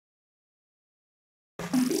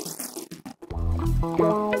Good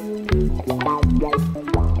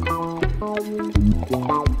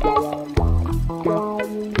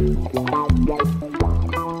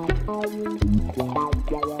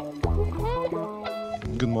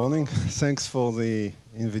morning. Thanks for the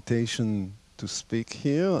invitation to speak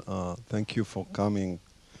here. Thank you for coming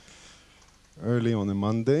early on a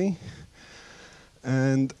Monday.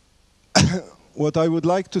 And what I would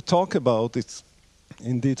like to talk about is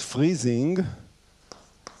indeed freezing.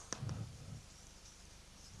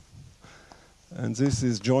 And this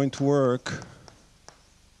is joint work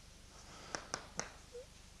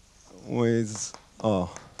with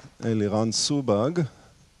Eliran Subag,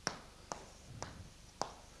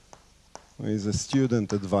 who is a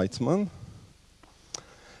student at Weizmann.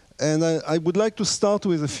 And I would like to start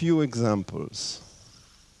with a few examples.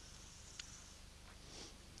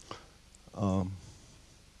 In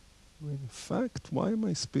fact, why am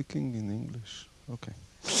I speaking in English? Okay.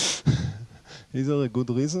 Is there a good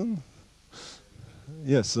reason?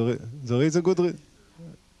 Yes, there is a good reason.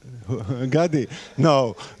 Gadi.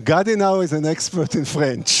 No, Gadi now is an expert in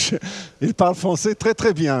French. Il parle français très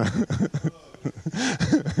très bien.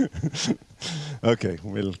 Okay,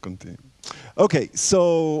 we'll continue. Okay,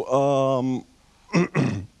 so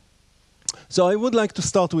so I would like to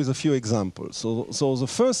start with a few examples. So the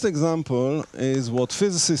first example is what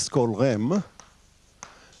physicists call REM,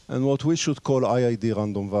 and what we should call IID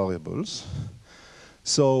random variables.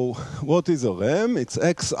 So what is a REM? It's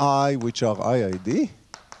xi, which are IID,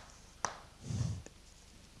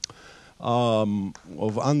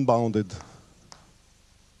 of unbounded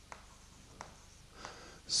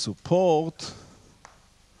support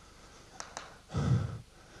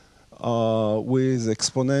with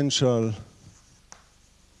exponential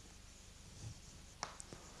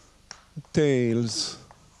tails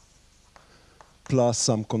plus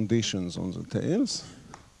some conditions on the tails.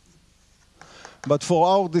 But for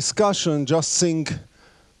our discussion, just think,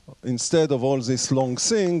 instead of all this long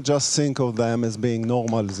thing, just think of them as being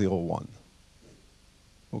normal 0, 1.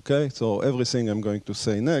 Okay, so everything I'm going to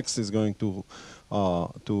say next is going to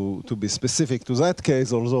be specific to that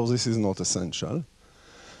case, although this is not essential.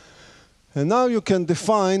 And now you can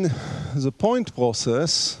define the point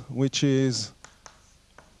process, which is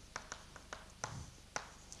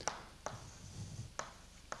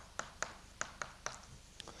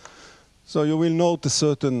so you will note a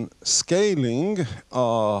certain scaling,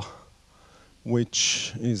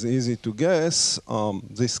 which is easy to guess.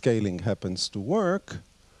 This scaling happens to work.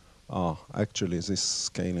 Actually, this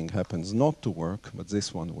scaling happens not to work, but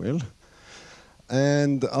this one will.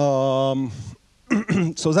 And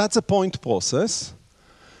so that's a point process,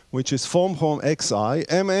 which is formed from xi.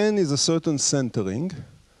 Mn is a certain centering.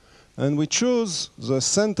 And we choose the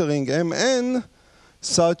centering Mn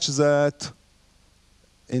such that,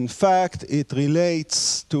 in fact, it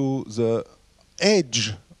relates to the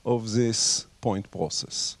edge of this point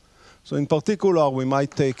process. So in particular, we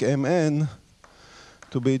might take Mn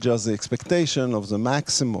to be just the expectation of the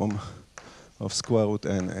maximum of square root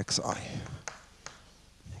n xi.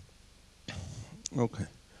 Okay.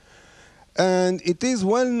 And it is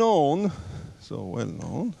well known, so well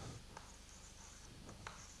known,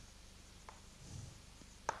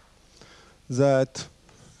 that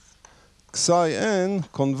xi n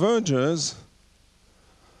converges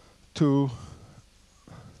to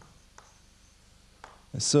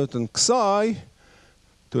a certain xi,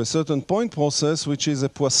 to a certain point process, which is a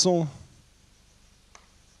Poisson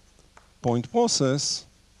point process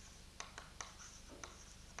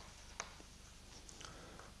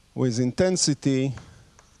with intensity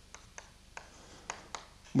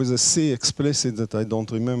with a C explicit that I don't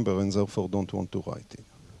remember and therefore don't want to write it.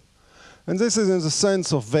 And this is in the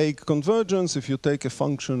sense of vague convergence. If you take a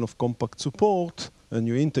function of compact support and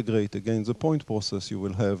you integrate against the point process, you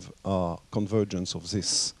will have convergence of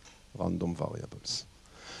these random variables.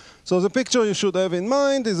 So the picture you should have in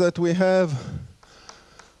mind is that we have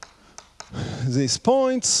these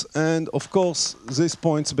points, and of course these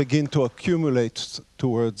points begin to accumulate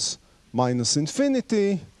towards minus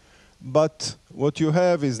infinity, but what you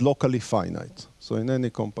have is locally finite. So in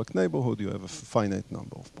any compact neighborhood you have a finite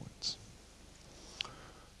number of points.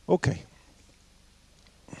 Okay.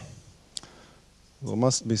 There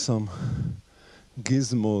must be some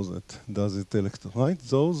gizmo that does it right?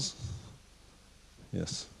 Those?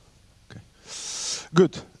 Yes. Okay.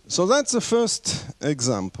 Good. So that's the first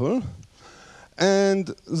example.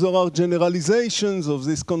 And there are generalizations of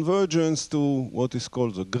this convergence to what is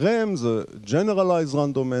called the GREM, the generalized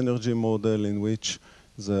random energy model, in which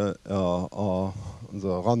the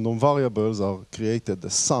random variables are created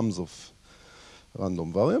as sums of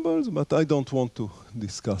random variables, but I don't want to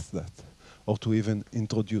discuss that. or to even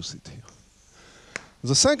introduce it here.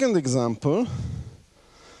 The second example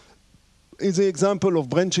is the example of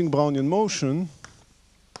branching Brownian motion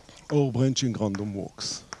or branching random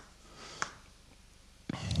walks.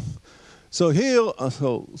 So here,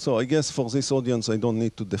 so I guess for this audience, I don't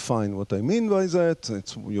need to define what I mean by that.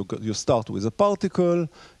 You start with a particle,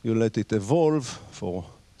 you let it evolve for,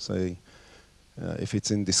 say, if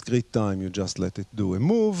it's in discrete time, you just let it do a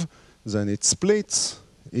move, then it splits.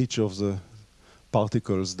 Each of the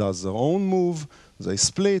particles does their own move, they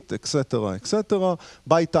split, etc., etc.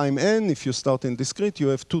 By time n, if you start in discrete, you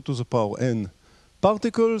have 2 to the power n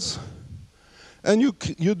particles, and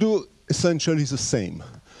you do essentially the same.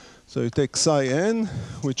 So you take psi n,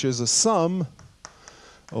 which is a sum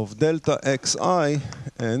of delta xi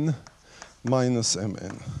n minus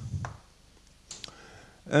mn.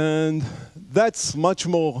 And that's much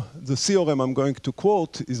more, the theorem I'm going to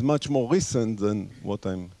quote is much more recent than what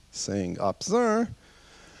I'm saying up there.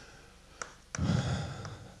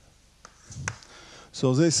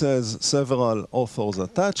 So this has several authors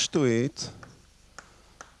attached to it,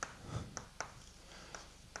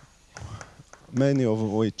 many of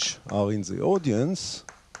which are in the audience.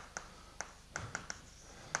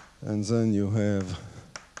 And then you have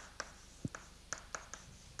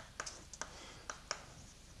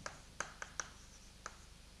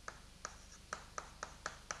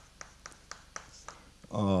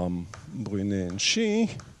Brunet and Xi,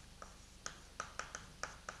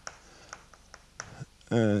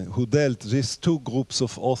 who dealt, these two groups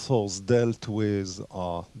of authors dealt with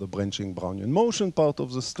the branching Brownian motion part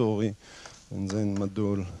of the story, and then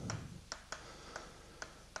Madul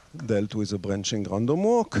dealt with the branching random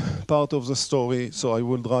walk part of the story. So I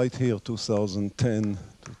would write here 2010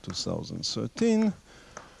 to 2013.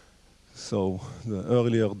 So the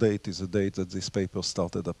earlier date is the date that this paper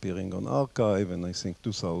started appearing on arXiv, and I think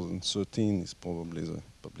 2013 is probably the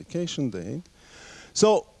publication date.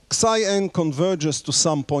 So psi n converges to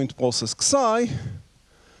some point process psi,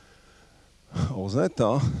 or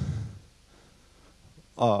zeta.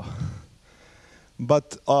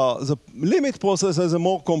 But the limit process has a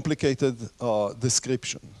more complicated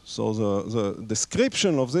description. So the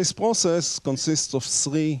description of this process consists of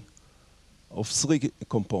three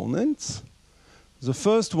components. The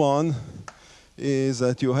first one is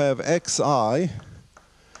that you have xi,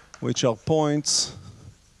 which are points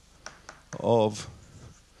of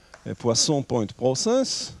a Poisson point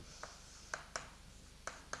process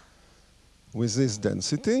with this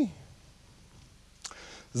density.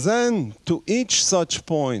 Then, to each such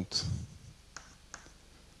point,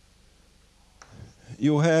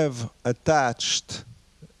 you have attached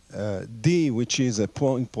D, which is a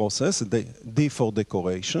point process, D for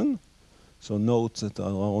decoration. So note that there are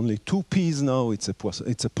only two P's now. It's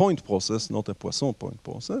a point process, not a Poisson point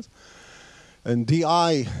process. And Di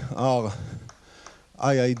are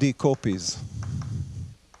IID copies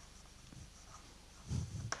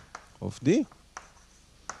of D.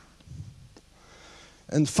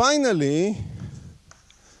 And finally,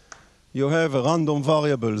 you have a random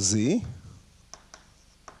variable Z.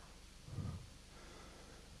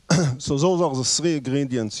 So those are the three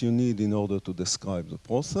ingredients you need in order to describe the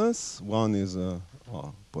process. One is a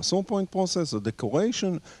Poisson point process, the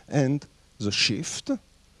decoration, and the shift.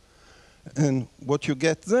 And what you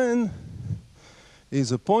get then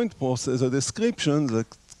is a point process, a description that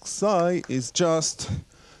psi is just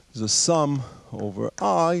the sum over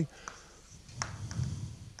I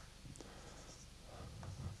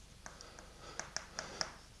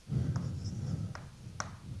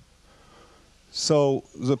So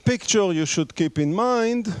the picture you should keep in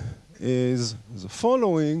mind is the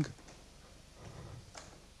following.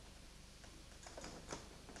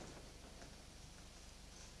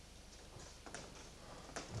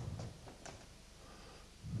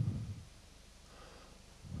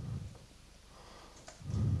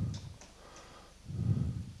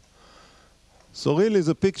 So really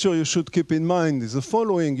the picture you should keep in mind is the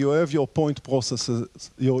following. You have your point processes,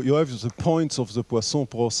 you have the points of the Poisson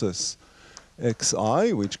process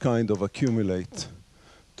xi, which kind of accumulate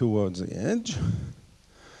towards the edge.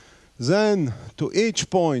 Then to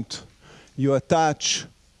each point you attach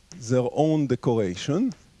their own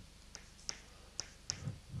decoration.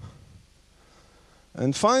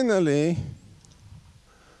 And finally,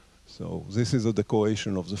 so this is a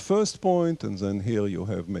decoration of the first point, and then here you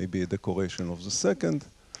have maybe a decoration of the second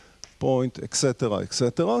point, etc.,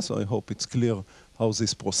 etc. So I hope it's clear how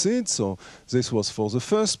this proceeds. So this was for the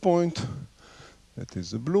first point. That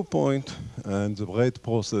is the blue point, and the red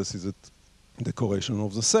process is a decoration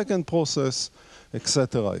of the second process,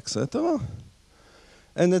 etc., etc.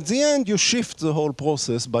 And at the end, you shift the whole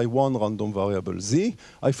process by one random variable, z.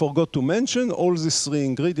 I forgot to mention, all these three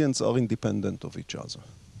ingredients are independent of each other.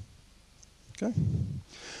 Okay?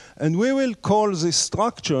 And we will call this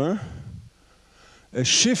structure a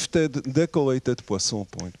shifted decorated Poisson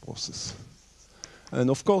point process. And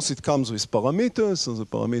of course, it comes with parameters, so the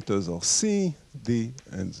parameters are c, d,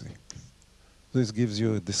 and z. This gives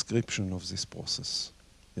you a description of this process.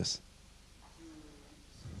 Yes?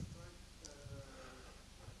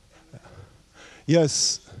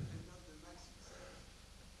 Yes.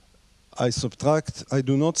 I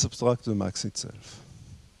do not subtract the max itself.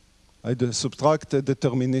 I subtract a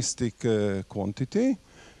deterministic quantity.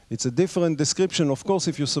 It's a different description. Of course,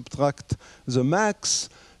 if you subtract the max,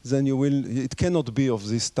 then it cannot be of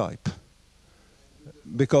this type.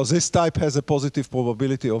 Because this type has a positive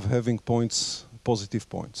probability of having points, positive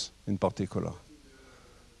points in particular.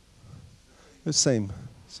 The same.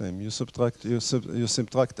 You subtract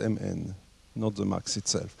mn, not the max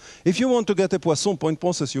itself. If you want to get a Poisson point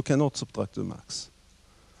process, you cannot subtract the max.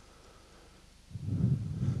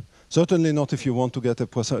 Certainly not if you want to get a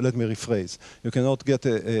Poisson, let me rephrase. You cannot get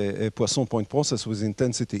a Poisson point process with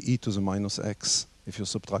intensity e to the minus x if you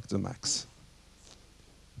subtract the max,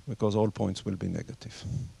 because all points will be negative.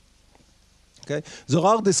 Okay? There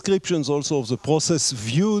are descriptions also of the process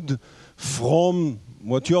viewed from,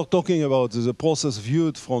 what you're talking about is a process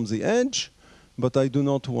viewed from the edge, but I do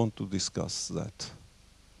not want to discuss that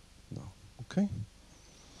now. Okay?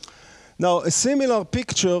 Now, a similar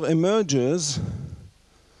picture emerges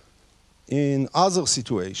in other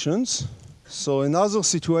situations. So another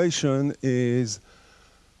situation is,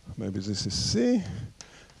 maybe this is C,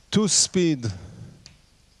 two-speed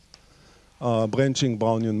branching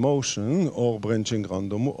Brownian motion, or branching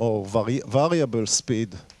random, or variable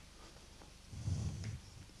speed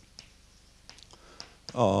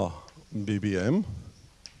BBM.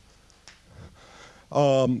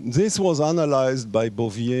 This was analyzed by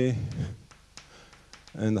Bouvier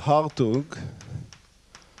and Hartog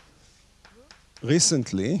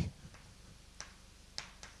recently.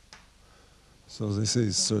 So this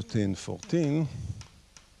is 1314.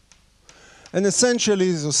 And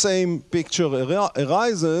essentially the same picture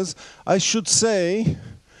arises. I should say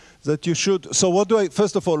that you should, so what do I,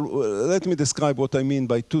 first of all, let me describe what I mean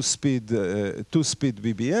by two-speed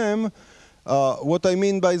BBM. What I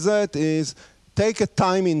mean by that is take a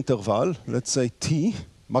time interval, let's say t,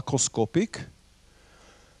 macroscopic,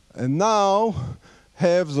 and now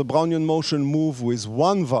have the Brownian motion move with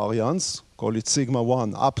one variance, call it sigma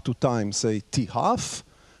 1, up to time, say t half,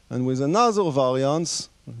 and with another variance,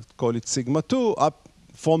 call it sigma 2, up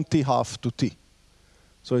from t half to t.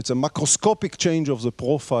 So it's a macroscopic change of the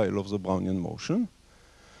profile of the Brownian motion.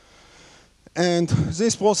 And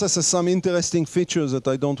this process has some interesting features that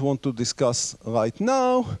I don't want to discuss right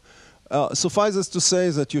now. Suffices to say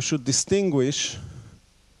that you should distinguish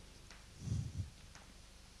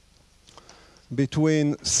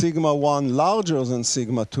between sigma 1 larger than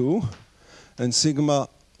sigma 2 and sigma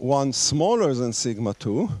 1 smaller than sigma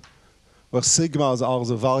 2, where sigmas are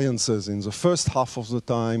the variances in the first half of the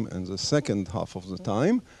time and the second half of the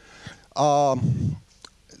time.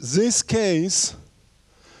 This case,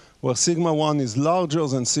 where sigma 1 is larger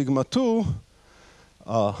than sigma 2,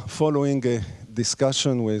 following a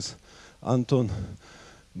discussion with Anton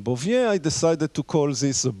Bouvier, I decided to call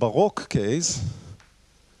this a Baroque case.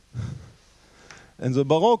 And the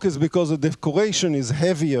Baroque is because the decoration is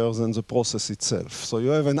heavier than the process itself. So you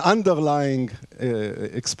have an underlying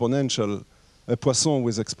exponential, a Poisson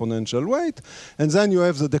with exponential weight. And then you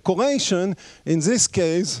have the decoration. In this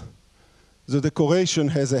case, the decoration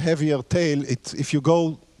has a heavier tail. If you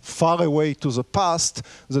go far away to the past,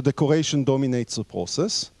 the decoration dominates the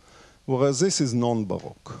process, whereas this is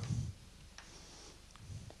non-Baroque.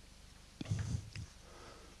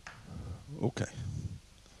 Okay.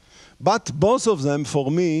 But both of them, for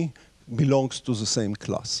me, belongs to the same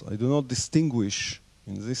class. I do not distinguish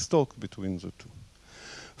in this talk between the two.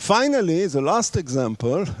 Finally, the last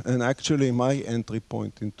example, and actually my entry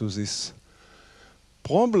point into this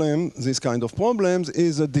problem, this kind of problems,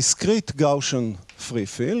 is a discrete Gaussian free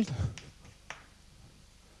field.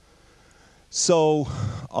 So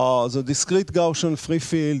the discrete Gaussian free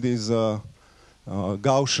field is a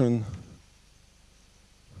Gaussian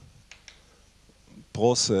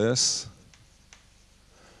process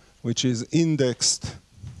which is indexed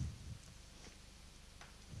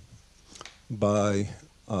by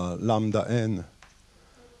lambda n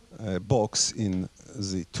box in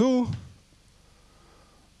Z2.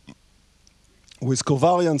 with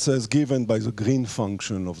covariances given by the green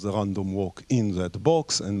function of the random walk in that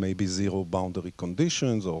box, and maybe 0 boundary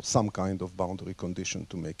conditions or some kind of boundary condition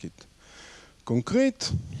to make it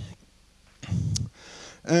concrete.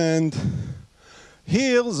 And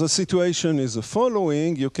here the situation is the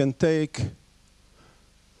following. You can take,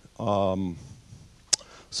 so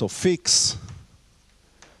fix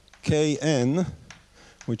Kn,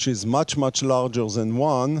 which is much, much larger than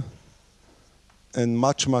 1 and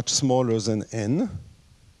much, much smaller than n.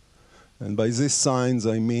 And by these signs,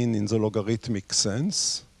 I mean in the logarithmic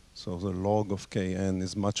sense. So the log of Kn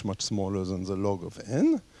is much, much smaller than the log of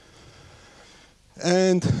n.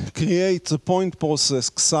 And create the point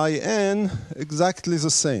process psi n exactly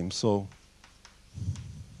the same. So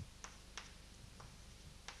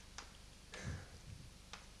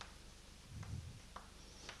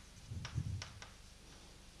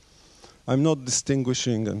I'm not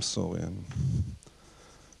distinguishing, I'm sorry,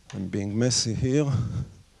 I'm being messy here.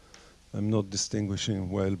 I'm not distinguishing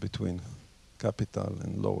well between capital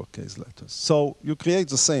and lowercase letters. So you create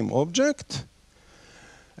the same object.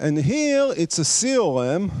 And here it's a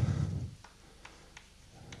theorem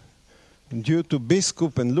due to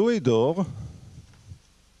Biskup and Louisdor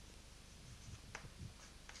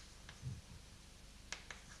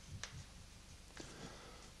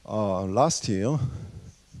last year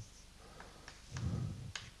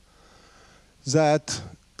that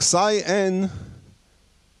psi n,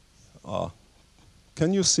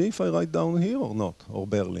 can you see if I write down here or not, or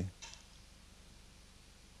barely?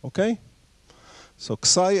 Okay? So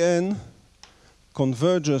psi n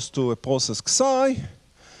converges to a process psi,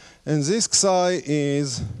 and this psi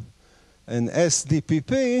is an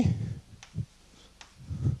SDPP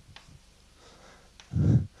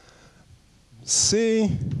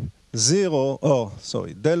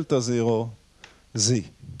C0, delta 0 Z.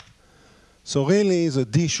 So really the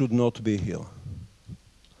D should not be here.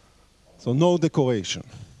 So no decoration.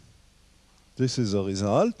 This is the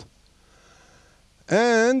result.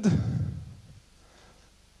 And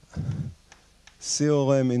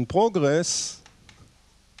theorem in progress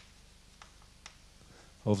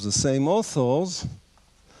of the same authors.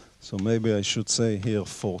 So maybe I should say here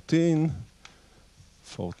 14,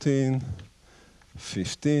 14,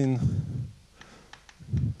 15.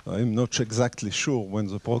 I'm not exactly sure when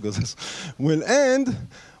the progress will end,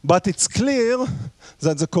 but it's clear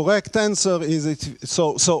that the correct answer is it.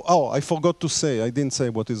 Oh, I forgot to say, I didn't say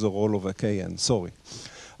what is the role of a Kn, sorry.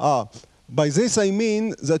 By this I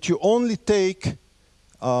mean that you only take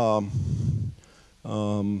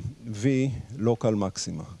V local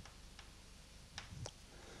maxima.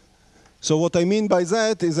 So what I mean by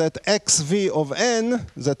that is that xv of n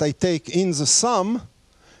that I take in the sum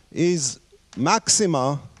is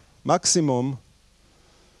maximum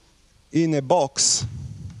in a box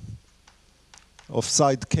of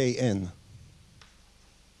side Kn.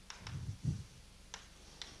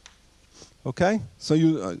 Okay? So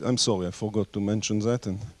I'm sorry, I forgot to mention that,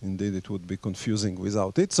 and indeed it would be confusing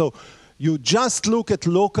without it. So you just look at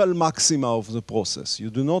local maxima of the process. You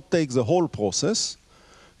do not take the whole process.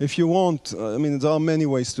 If you want, I mean, there are many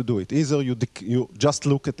ways to do it. Either you just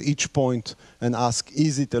look at each point and ask,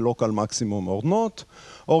 is it a local maximum or not?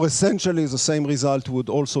 Or essentially the same result would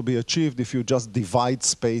also be achieved if you just divide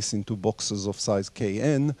space into boxes of size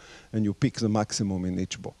Kn and you pick the maximum in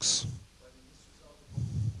each box.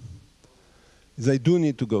 They do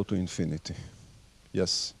need to go to infinity.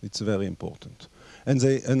 Yes, it's very important.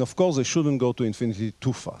 And of course, they shouldn't go to infinity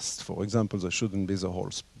too fast. For example, they shouldn't be the whole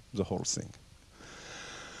thing.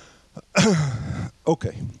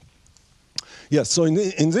 Okay. Yes, so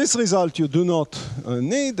in this result you do not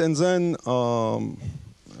need, and then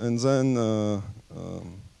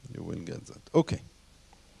you will get that. Okay.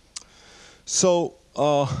 So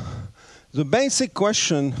the basic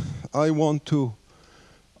question I want to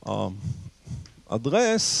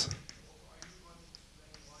address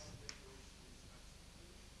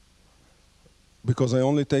because I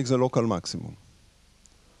only take the local maximum.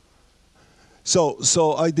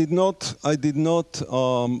 So I did not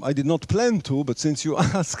plan to, but since you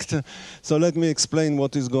asked, so let me explain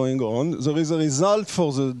what is going on. There is a result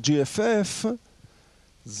for the GFF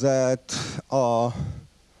that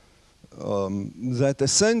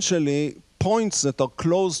essentially points that are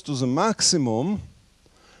close to the maximum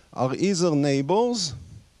are either neighbors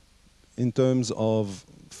in terms of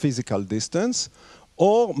physical distance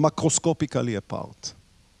or macroscopically apart.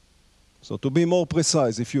 So to be more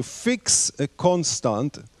precise, if you fix a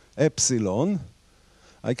constant, epsilon,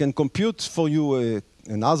 I can compute for you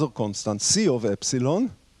another constant, c of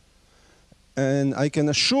epsilon, and I can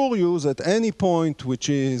assure you that any point which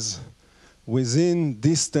is within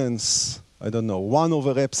distance I don't know, 1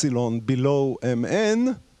 over epsilon below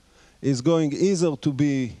Mn is going either to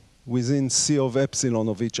be within C of epsilon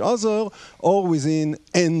of each other or within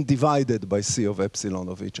n divided by C of epsilon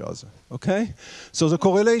of each other, okay? So the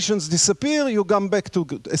correlations disappear, you come back to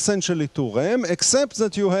essentially to REM, except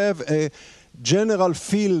that you have a general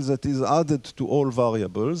field that is added to all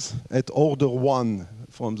variables at order 1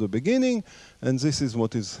 from the beginning, and this is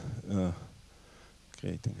what is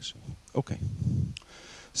creating a shape. Okay.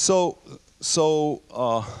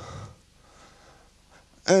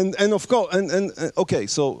 And of course, okay,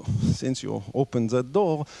 so since you opened that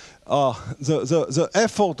door, the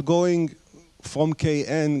effort going from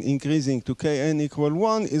Kn increasing to Kn equal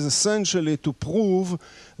 1 is essentially to prove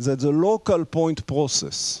that the local point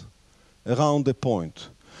process around a point,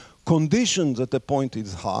 condition that the point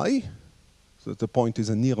is high, so that the point is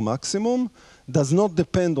a near maximum, does not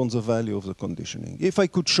depend on the value of the conditioning. If I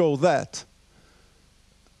could show that,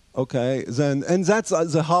 okay, then, and that's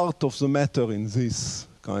the heart of the matter in this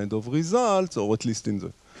kind of results, or at least in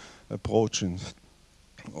the approach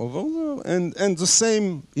over there, and the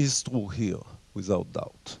same is true here, without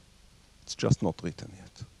doubt. It's just not written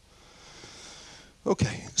yet.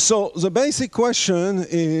 Okay, so the basic question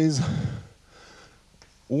is,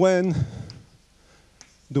 when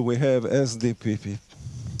do we have SDPP?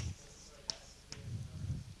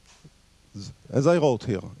 As I wrote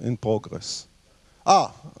here in progress.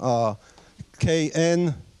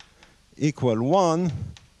 Kn equal 1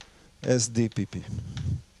 SDPP.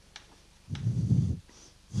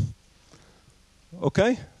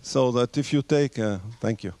 Okay? So that if you take,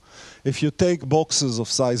 thank you. If you take boxes of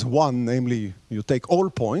size 1, namely you take all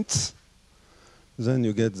points, then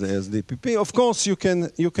you get the SDPP. Of course, you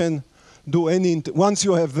can do any, once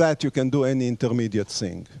you have that, you can do any intermediate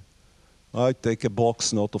thing. Right? Take a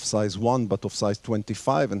box not of size 1, but of size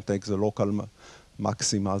 25, and take the local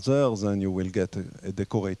maxima there, then you will get a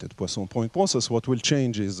decorated Poisson point process. What will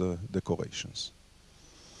change is the decorations.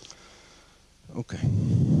 Okay.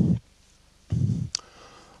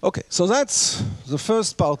 Okay, so that's the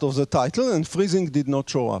first part of the title, and freezing did not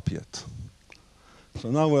show up yet.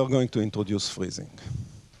 So now we're going to introduce freezing.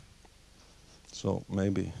 So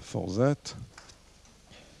maybe for that.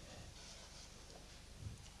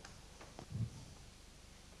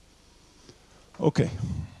 Okay.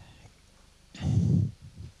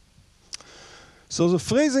 So the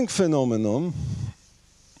freezing phenomenon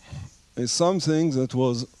is something that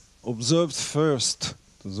was observed first,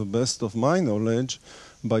 to the best of my knowledge,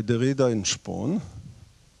 by Derrida and Spohn.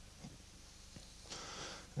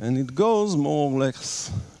 And it goes more or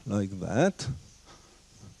less like that.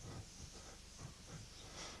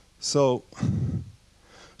 So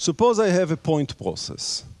suppose I have a point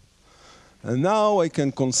process. And now I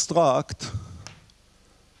can construct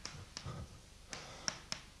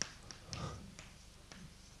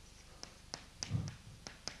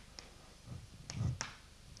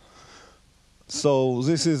so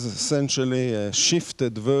this is essentially a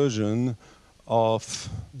shifted version of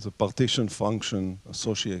the partition function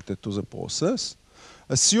associated to the process,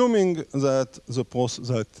 assuming that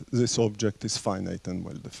that this object is finite and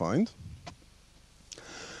well-defined.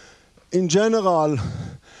 In general,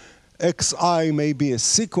 xi may be a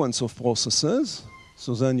sequence of processes,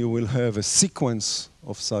 so then you will have a sequence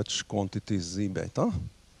of such quantities z beta.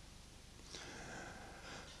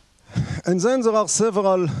 And then there are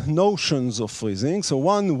several notions of freezing. So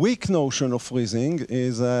one weak notion of freezing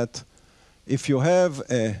is that if you have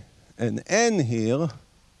an n here,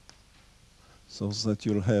 so that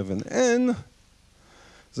you'll have an n,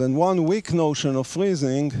 then one weak notion of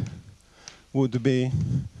freezing would be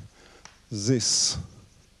this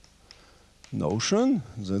notion,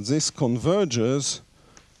 that this converges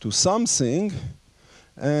to something,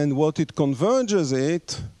 and what it converges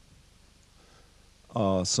it,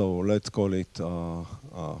 so let's call it,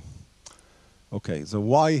 okay, the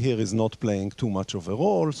y here is not playing too much of a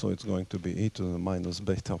role, so it's going to be e to the minus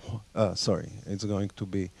beta, sorry, it's going to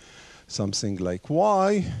be something like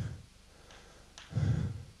y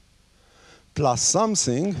plus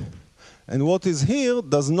something, and what is here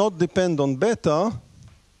does not depend on beta,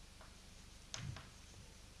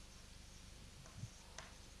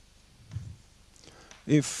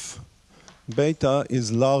 if beta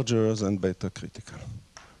is larger than beta critical,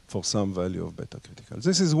 for some value of beta critical.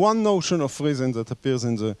 This is one notion of freezing that appears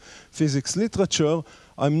in the physics literature.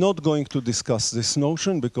 I'm not going to discuss this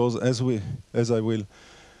notion because as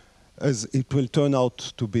it will turn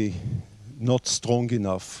out to be not strong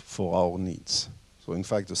enough for our needs. So in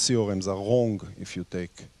fact, the theorems are wrong if you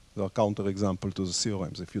take, there are counterexamples to the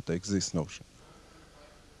theorems if you take this notion.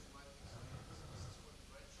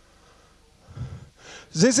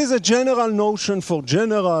 This is a general notion for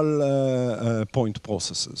general point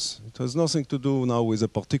processes. It has nothing to do now with a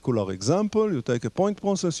particular example. You take a point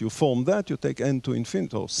process, you form that, you take n to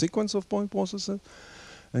infinity, or sequence of point processes,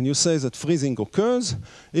 and you say that freezing occurs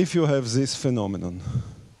if you have this phenomenon.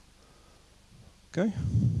 Okay?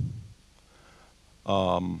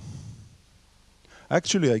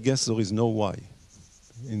 Actually, I guess there is no y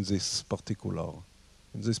in this particular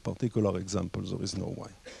example. There is no y.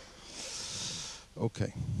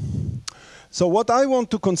 Okay. So what I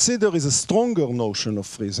want to consider is a stronger notion of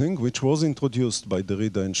freezing, which was introduced by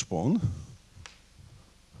Derrida and Spohn.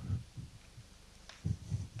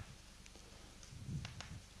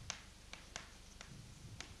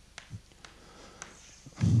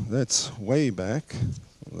 That's way back.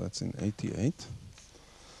 That's in '88.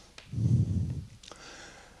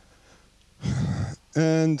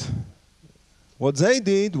 And what they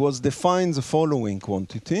did was define the following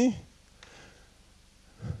quantity.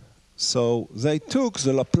 So they took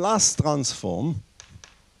the Laplace transform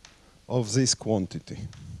of this quantity.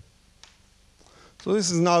 So this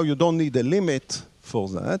is now, you don't need a limit for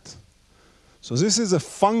that. So this is a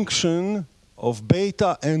function of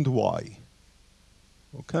beta and y.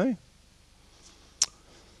 Okay?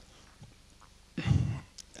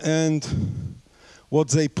 And what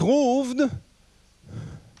they proved,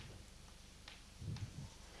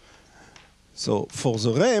 so for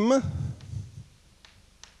the REM,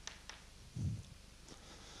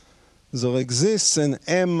 there exists an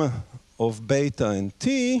M of beta and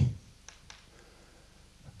T.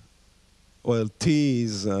 Well, T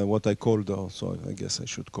is what I call the, so I guess I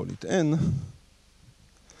should call it N,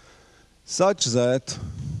 such that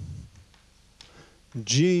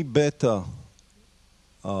G beta,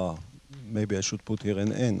 maybe I should put here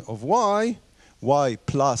an N of Y, Y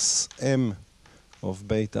plus M of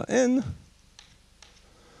beta N,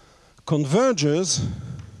 converges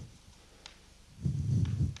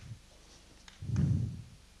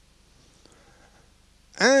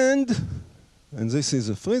and this is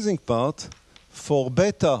the freezing part, for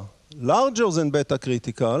beta larger than beta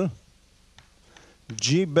critical,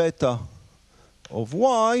 G beta of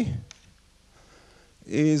Y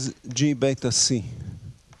is G beta C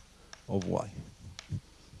of Y.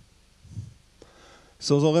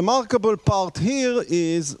 So the remarkable part here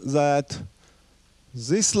is that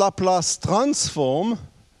this Laplace transform,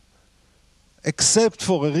 except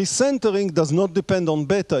for a recentering, does not depend on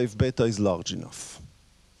beta if beta is large enough.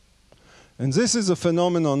 And this is a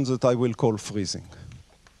phenomenon that I will call freezing.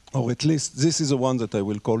 Or at least this is the one that I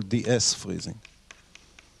will call DS freezing.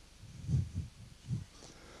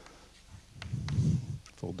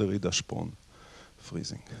 For Derrida-Spohn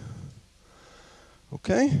freezing.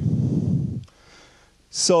 Okay?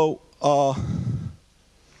 So,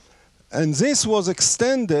 and this was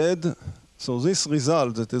extended, so this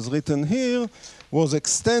result that is written here was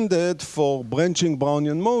extended for branching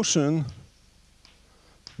Brownian motion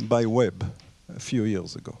by Webb a few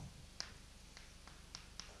years ago.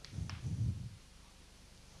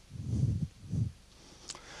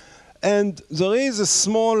 And there is a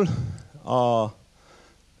small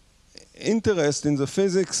interest in the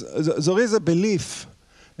physics. There is a belief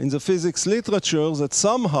in the physics literature that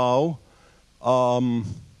somehow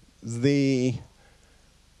the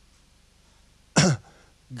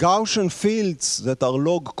Gaussian fields that are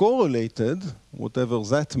log correlated, whatever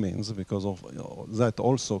that means, because of that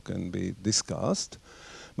also can be discussed,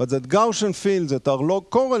 but that Gaussian fields that are log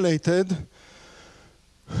correlated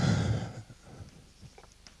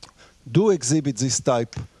do exhibit this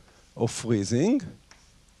type of freezing.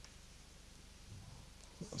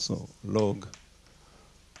 So log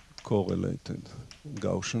correlated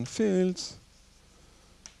Gaussian fields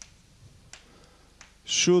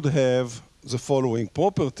should have the following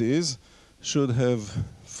properties, should have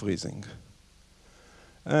freezing.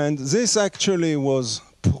 And this actually was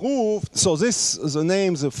proved. So this, the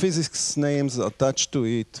names, the physics names attached to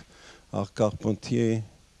it are Carpentier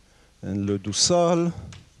and Le Dussal.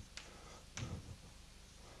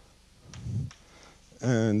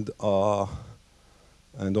 And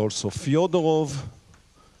also Fyodorov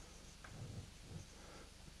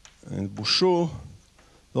and Bouchot.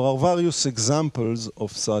 There are various examples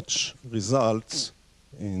of such results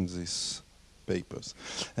in these papers.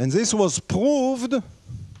 And this was proved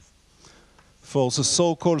for the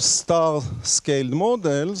so-called star-scaled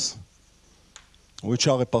models, which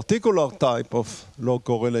are a particular type of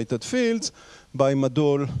log-correlated fields, by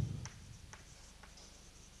Madol,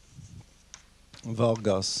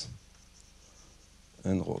 Vargas,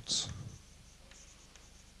 and Rhodes.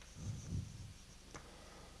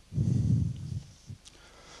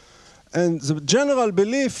 And the general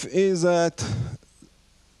belief is that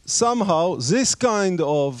somehow this kind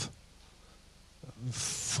of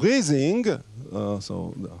freezing,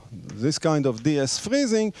 this kind of ds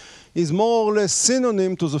freezing is more or less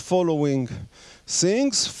synonym to the following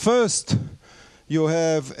things. First, you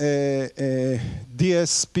have a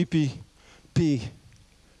ds PPP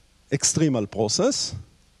extremal process,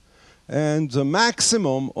 and the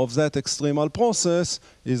maximum of that extremal process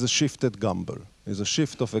is a shifted Gumbel, is a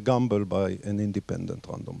shift of a Gumbel by an independent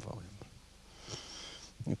random variable.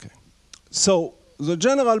 Okay. So the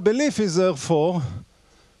general belief is therefore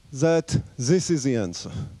that this is the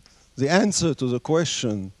answer. The answer to the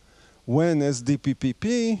question when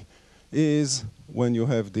SDPPP is when you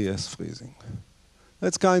have ds freezing.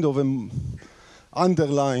 That's kind of an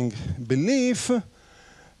underlying belief.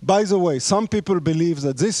 By the way, some people believe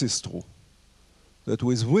that this is true, that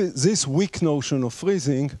with this weak notion of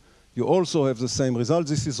freezing, you also have the same result.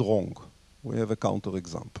 This is wrong. We have a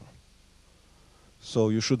counterexample. So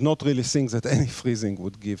you should not really think that any freezing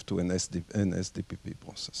would give to an SDPP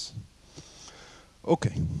process.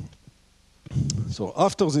 Okay. So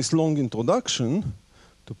after this long introduction,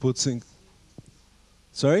 to put things...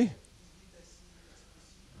 Sorry?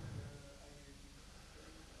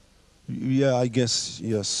 Yeah, I guess,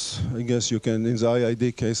 yes. I guess you can, in the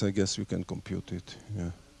IID case, I guess you can compute it.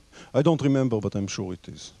 Yeah. I don't remember, but I'm sure it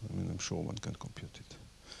is. I mean, I'm sure one can compute it.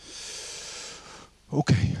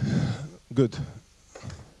 Okay, good.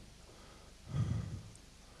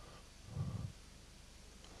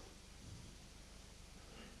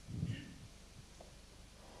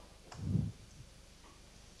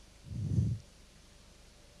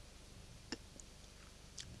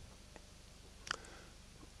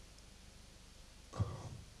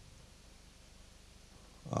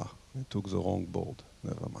 I took the wrong board.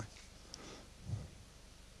 Never mind.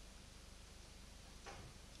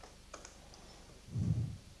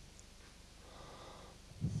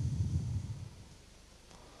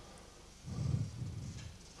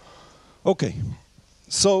 Okay.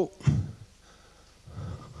 So,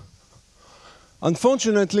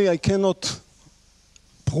 unfortunately, I cannot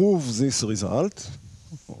prove this result.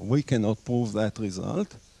 We cannot prove that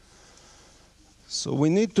result. So we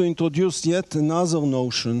need to introduce yet another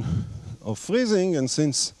notion of freezing, and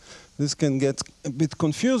since this can get a bit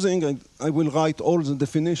confusing, I will write all the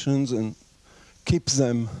definitions and keep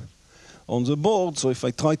them on the board. So if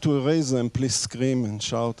I try to erase them, please scream and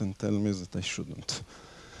shout and tell me that I shouldn't.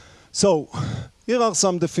 So here are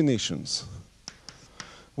some definitions.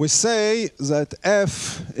 We say that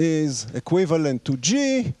f is equivalent to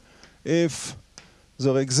g if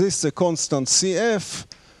there exists a constant cf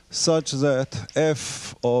such that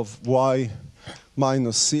f of y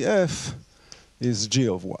minus cf is g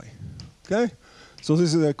of y. Okay? So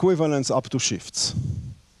this is equivalence up to shifts.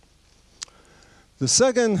 The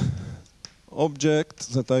second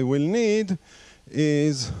object that I will need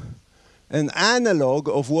is an analog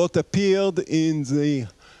of what appeared in the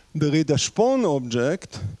Derrida-Spohn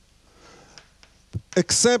object,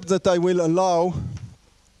 except that I will allow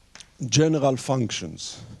general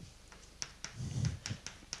functions.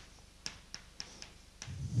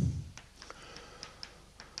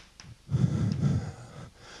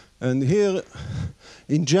 And here,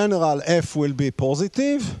 in general, f will be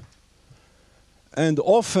positive, and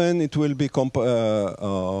often it will be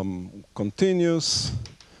continuous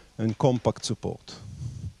and compact support.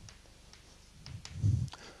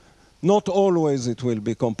 Not always it will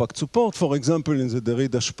be compact support. For example, in the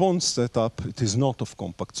Derrida-Spohn setup, it is not of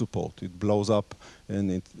compact support. It blows up,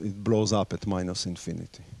 and it blows up at minus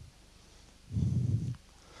infinity.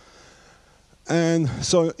 And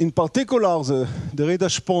so, in particular, the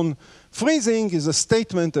Derrida-Spohn freezing is a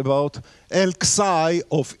statement about L psi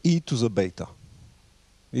of e to the beta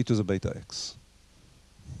x.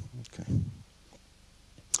 Okay.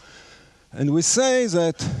 And we say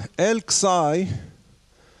that L psi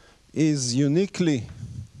is uniquely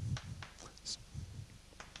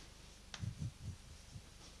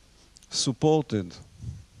supported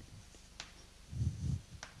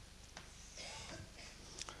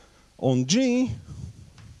on G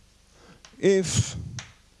if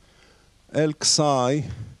L psi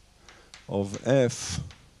of f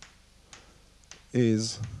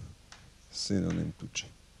is synonym to G.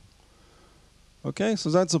 Okay, so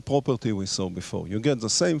that's a property we saw before. You get the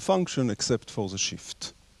same function except for the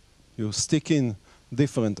shift. You stick in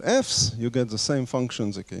different f's, you get the same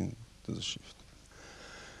functions again to the shift.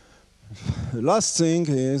 The last thing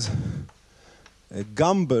is a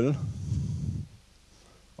Gumbel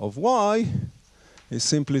of y is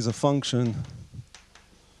simply the function,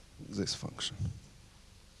 this function.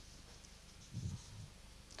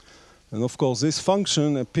 And of course, this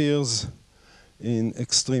function appears in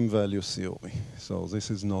extreme value theory. So this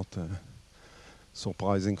is not a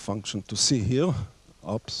surprising function to see here.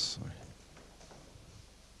 Oops, sorry.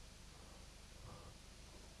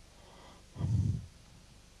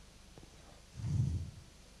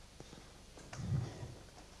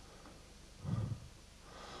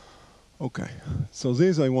 Okay, so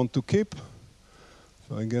this I want to keep.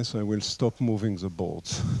 So I guess I will stop moving the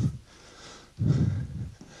boards.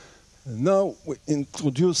 And now we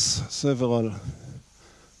introduce several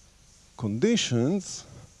conditions.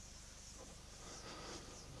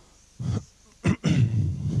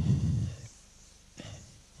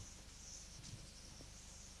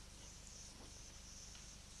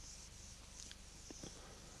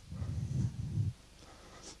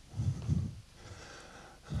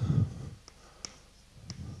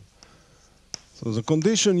 So the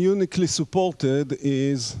condition uniquely supported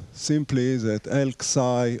is simply that L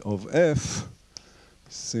psi of f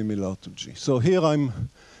is similar to G. So here I'm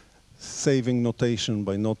saving notation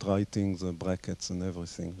by not writing the brackets and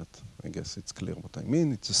everything, but I guess it's clear what I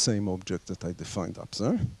mean. It's the same object that I defined up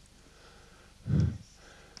there.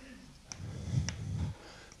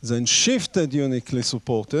 Then shifted uniquely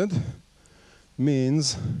supported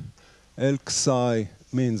means L psi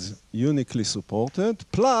means uniquely supported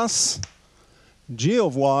plus G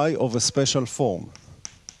of y of a special form.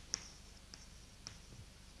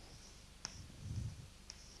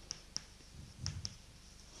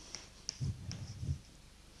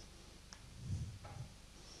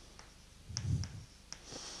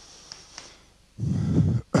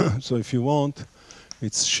 So if you want,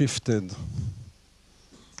 it's shifted.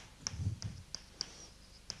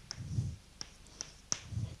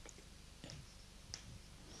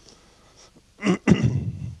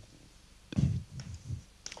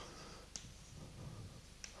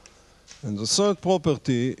 And the third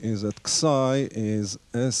property is that psi is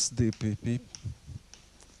SDPP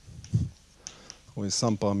with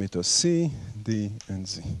some parameters C, D, and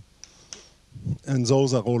Z. And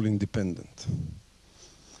those are all independent.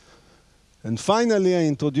 And finally, I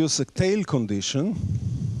introduce a tail condition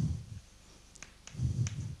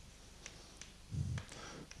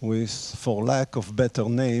with, for lack of better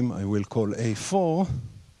name, I will call A4,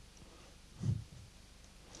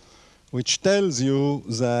 which tells you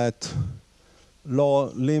that lower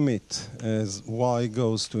limit as y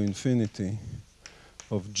goes to infinity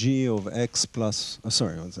of g of x plus,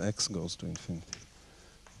 sorry, as x goes to infinity.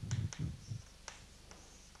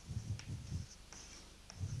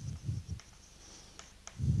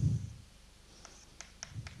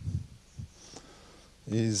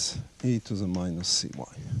 Is e to the minus cy.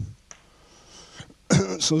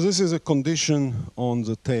 So this is a condition on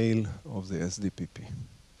the tail of the SDPP.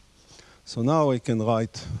 So now I can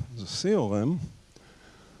write the theorem.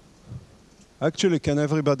 Actually, can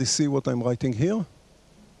everybody see what I'm writing here?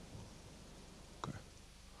 Okay.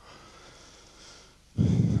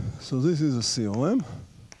 So this is a theorem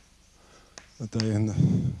that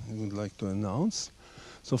I would like to announce.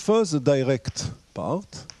 So first, the direct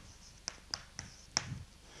part.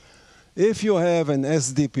 If you have an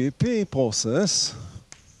SDPP process,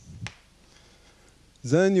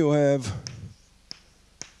 then you have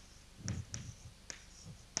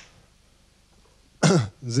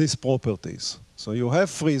these properties. So you have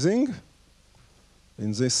freezing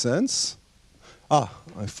in this sense. I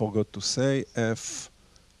forgot to say F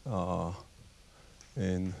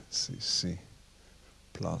in CC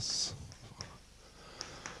plus.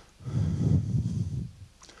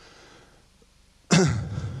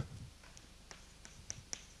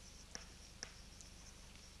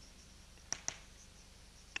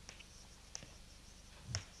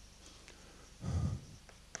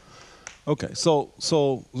 Okay, so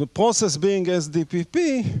the process being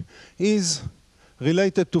SDPP is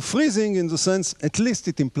related to freezing in the sense, at least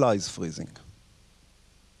it implies freezing.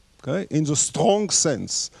 Okay, in the strong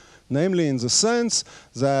sense, namely in the sense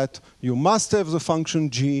that you must have the function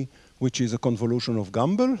g, which is a convolution of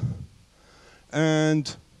Gumbel,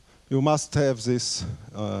 and you must have this,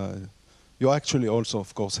 you actually also,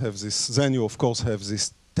 of course, have this, then you, of course, have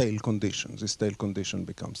this tail condition. This tail condition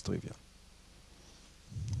becomes trivial.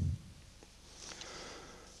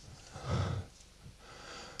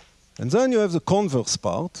 And then you have the converse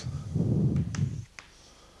part.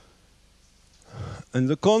 And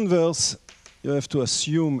the converse, you have to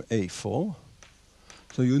assume A4.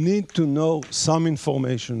 So you need to know some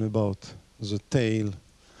information about the tail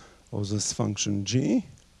of this function g.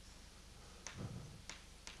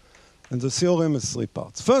 And the theorem has three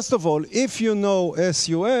parts. First of all, if you know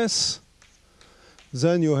SUS,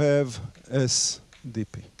 then you have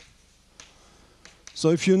SDP. So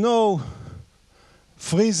if you know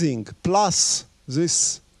freezing plus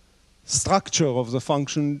this structure of the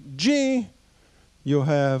function g, you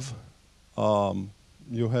have an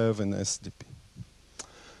SDP.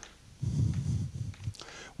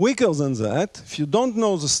 Weaker than that, if you don't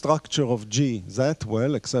know the structure of G that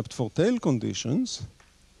well, except for tail conditions,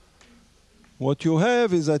 what you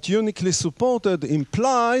have is that uniquely supported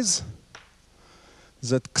implies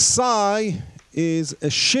that psi is a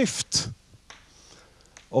shift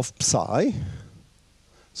of psi.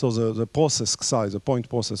 So the process psi, the point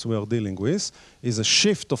process we are dealing with, is a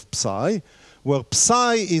shift of psi, where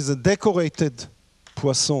psi is a decorated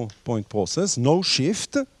Poisson point process, no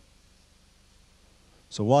shift.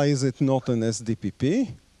 So why is it not an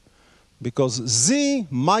SDPP? Because Z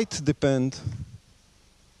might depend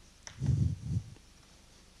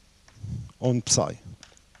on psi.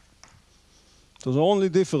 So the only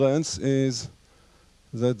difference is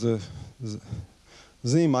that the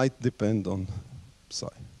Z might depend on psi.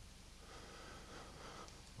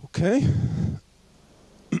 Okay?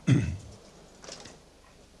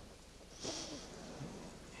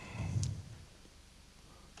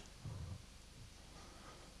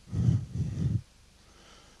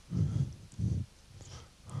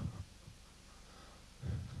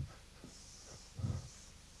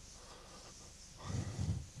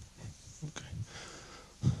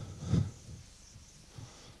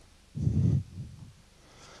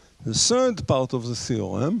 The third part of the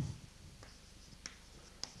theorem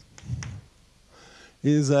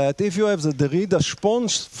is that if you have the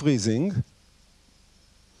Derrida-Sponge freezing,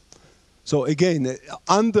 so again,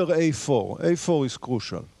 under A4 is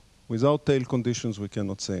crucial. Without tail conditions, we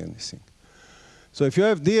cannot say anything. So if you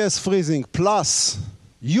have DS freezing plus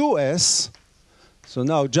US, so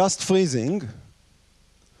now just freezing,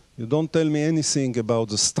 you don't tell me anything about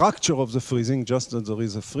the structure of the freezing, just that there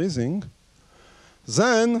is a freezing,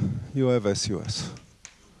 then you have SUS.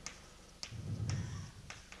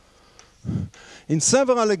 In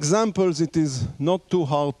several examples, it is not too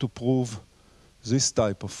hard to prove this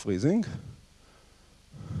type of freezing.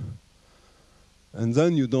 And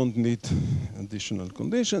then you don't need additional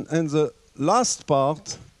condition. And the last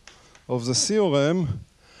part of the theorem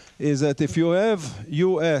is that if you have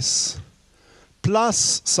US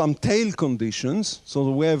plus some tail conditions, so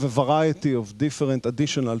we have a variety of different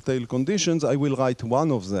additional tail conditions, I will write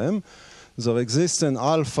one of them. There exists an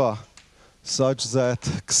alpha such that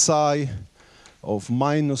psi of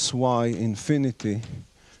minus y infinity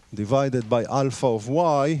divided by alpha of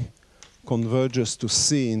y converges to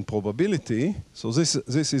C in probability. So this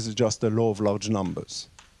is just a law of large numbers.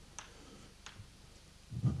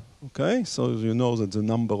 Okay, so you know that the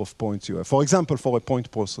number of points you have. For example, for a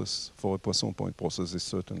point process, for a Poisson point process, this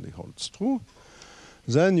certainly holds true.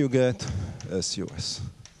 Then you get SUS.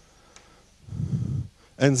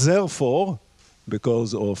 And therefore,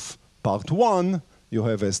 because of part 1, you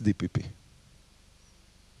have SDPP.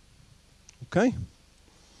 Okay?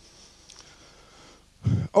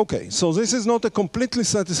 Okay, so this is not a completely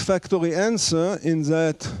satisfactory answer in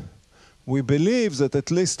that we believe that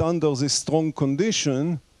at least under this strong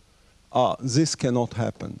condition, this cannot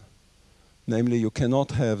happen. Namely, you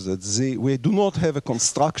cannot have that Z. We do not have a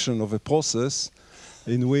construction of a process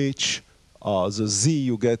in which the Z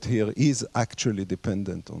you get here is actually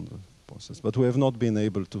dependent on the process. But we have not been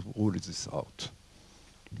able to rule this out.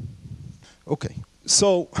 Okay,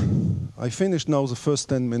 so I finished now the first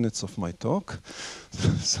 10 minutes of my talk.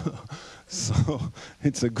 so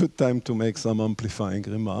it's a good time to make some amplifying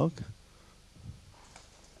remark.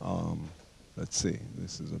 Let's see,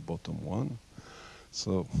 this is the bottom one.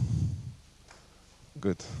 So,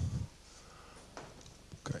 good.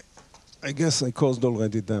 Okay, I guess I caused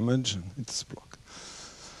already damage. It's blocked.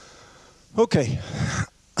 Okay,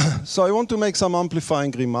 so I want to make some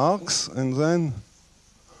amplifying remarks, and then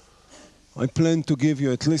I plan to give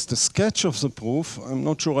you at least a sketch of the proof. I'm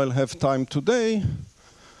not sure I'll have time today,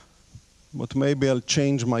 but maybe I'll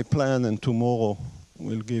change my plan, and tomorrow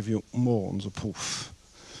we'll give you more on the proof.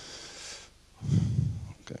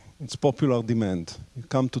 Okay, it's popular demand. You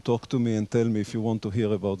come to talk to me and tell me if you want to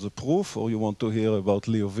hear about the proof or you want to hear about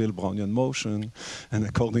Liouville Brownian motion, and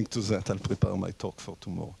according to that, I'll prepare my talk for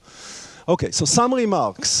tomorrow. Okay, so some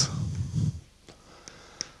remarks.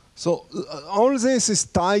 So all this is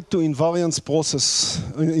tied to invariance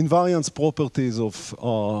properties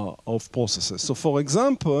of processes. So for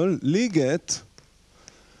example, Liget.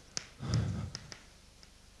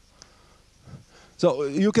 So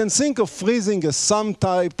you can think of freezing as some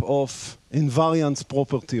type of invariance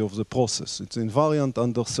property of the process. It's invariant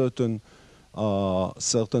under certain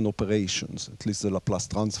operations, at least the Laplace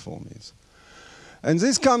transform is. And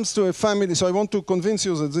this comes to a family, so I want to convince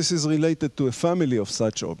you that this is related to a family of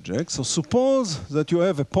such objects. So suppose that you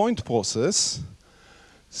have a point process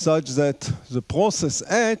such that the process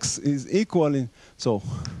X is equal in, so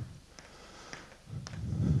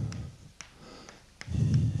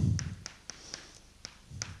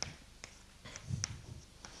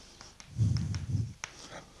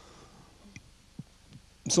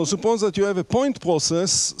suppose that you have a point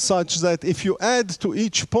process such that if you add to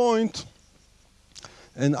each point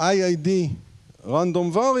an IID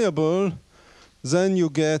random variable, then you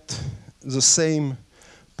get the same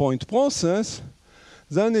point process.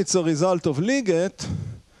 Then it's a result of Liggett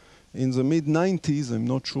in the mid-90s, I'm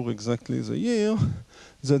not sure exactly the year,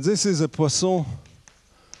 that this is a Poisson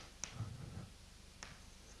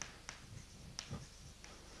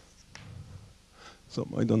so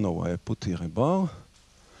I don't know why I put here a bar.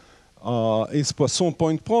 Is Poisson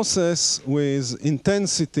point process with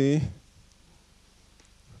intensity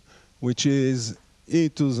which is e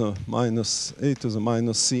to the minus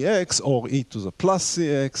cx or e to the plus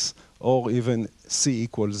cx or even c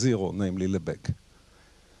equals 0, namely Lebesgue.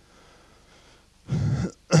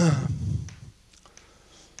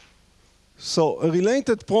 So a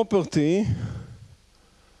related property,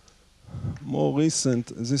 more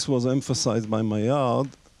recent, this was emphasized by Maillard,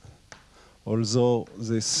 although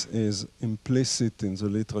this is implicit in the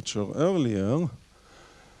literature earlier,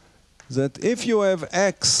 that if you have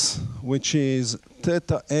x, which is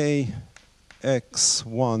theta a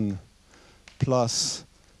x1 plus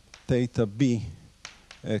theta b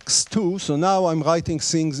x2, so now I'm writing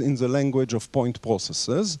things in the language of point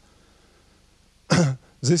processes.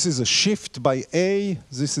 This is a shift by A,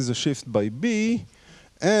 this is a shift by B,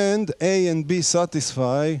 and A and B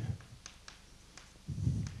satisfy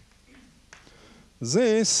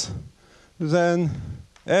this, then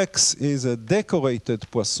X is a decorated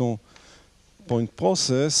Poisson point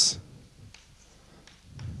process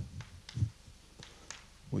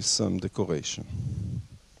with some decoration.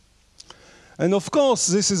 And of course,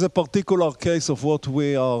 this is a particular case of what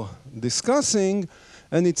we are discussing,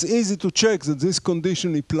 and it's easy to check that this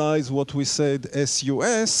condition implies what we said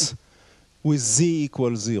SUS with Z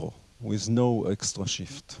equals 0, with no extra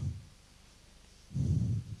shift.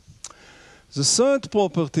 The third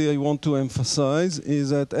property I want to emphasize is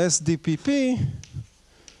that SDPP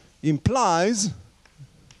implies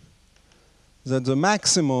that the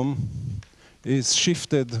maximum is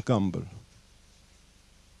shifted Gumbel.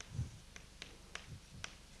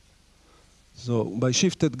 So by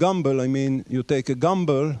shifted Gumbel, I mean you take a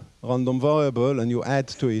Gumbel random variable and you add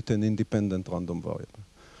to it an independent random variable.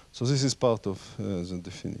 So this is part of the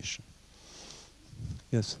definition.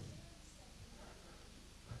 Yes?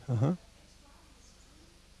 Uh-huh.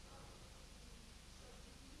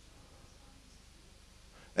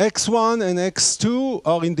 X1 and X2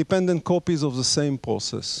 are independent copies of the same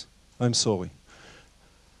process. I'm sorry.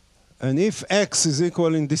 And if X is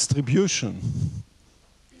equal in distribution,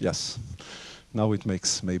 yes, now it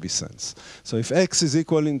makes maybe sense. So if X is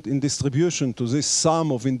equal in distribution to this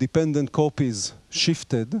sum of independent copies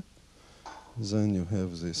shifted, then you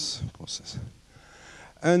have this process.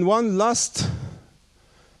 And one last,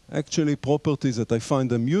 actually, property that I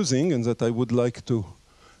find amusing and that I would like to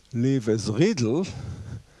leave as riddle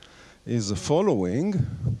is the following.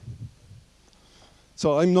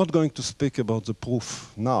 So I'm not going to speak about the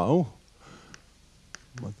proof now,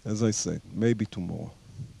 but as I said, maybe tomorrow.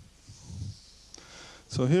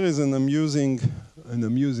 So here is an amusing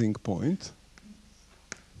point.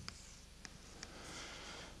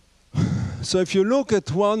 So if you look at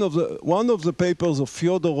one of the papers of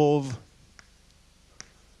Fyodorov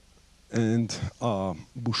and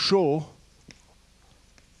Bouchot,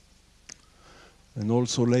 and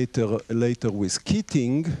also later with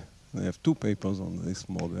Keating, I have two papers on this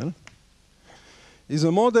model, is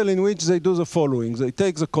a model in which they do the following. They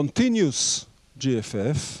take the continuous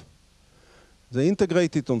GFF, they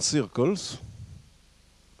integrate it on circles,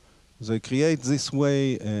 they create this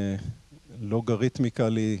way a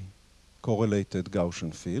logarithmically correlated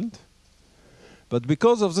Gaussian field. But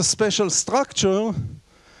because of the special structure,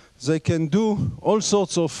 they can do all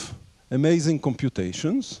sorts of amazing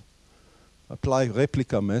computations, apply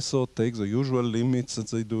replica method, take the usual limits that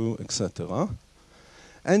they do, etc.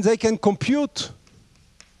 And they can compute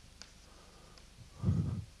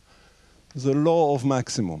the law of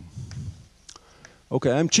maximum.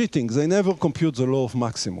 Okay, I'm cheating. They never compute the law of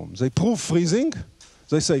maximum. They prove freezing.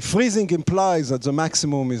 They say freezing implies that the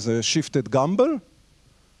maximum is a shifted Gumbel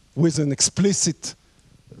with an explicit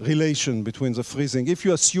relation between the freezing. If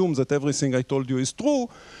you assume that everything I told you is true,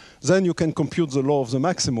 then you can compute the law of the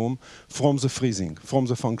maximum from the freezing, from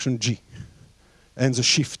the function g. and the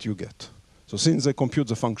shift you get. So since they compute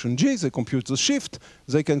the function g, they compute the shift,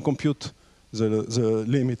 they can compute the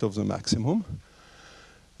limit of the maximum.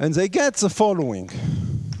 And they get the following.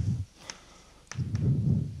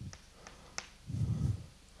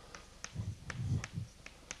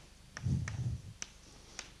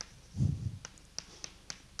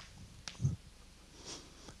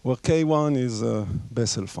 Where k1 is a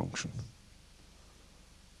Bessel function.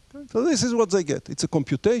 Okay? So this is what they get. It's a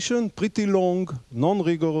computation, pretty long,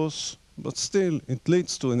 non-rigorous, but still it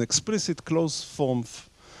leads to an explicit closed form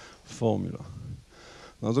formula.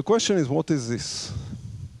 Now the question is, what is this?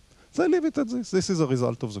 They leave it at this. This is a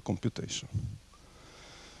result of the computation.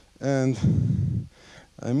 And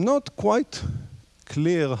I'm not quite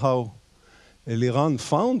clear how Eliran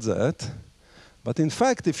found that, but in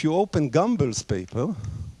fact, if you open Gumbel's paper,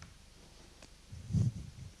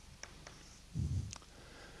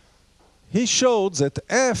 he showed that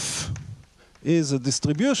f is a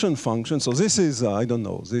distribution function. So this is, I don't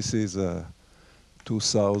know, this is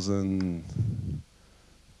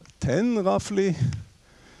 2010 roughly.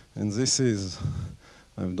 And this is,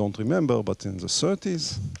 I don't remember, but in the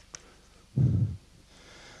 30s.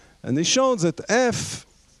 And he showed that f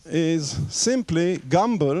is simply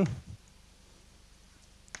Gumbel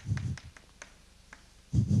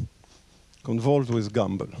convolved with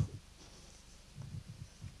Gumbel.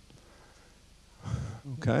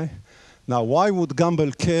 Okay? Now, why would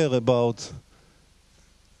Gumbel care about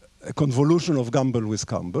a convolution of Gumbel with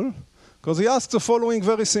Gumbel? Because he asks the following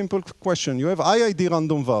very simple question. You have IID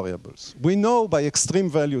random variables. We know by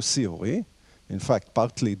extreme value theory, in fact,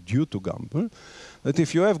 partly due to Gumbel, that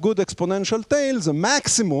if you have good exponential tails, the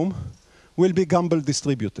maximum will be Gumbel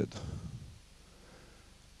distributed.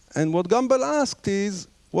 And what Gumbel asked is,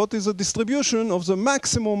 what is the distribution of the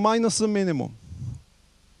maximum minus the minimum?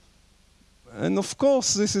 And of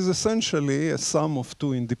course, this is essentially a sum of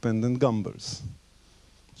two independent Gumbels.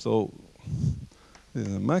 So this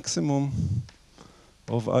is a maximum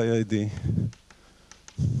of IID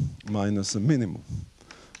minus the minimum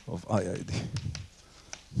of IID.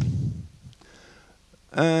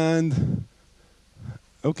 And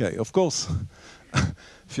okay, of course,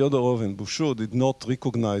 Fyodorov and Bouchot did not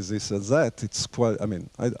recognize this as that. It's quite, I mean,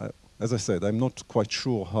 as I said, I'm not quite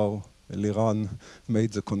sure how Eliran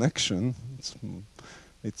made the connection.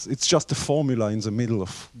 It's just a formula in the middle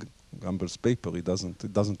of Gumbel's paper. It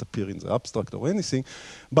doesn't appear in the abstract or anything.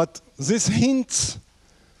 But this hints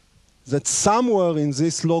that somewhere in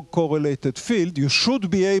this log correlated field, you should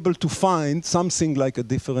be able to find something like a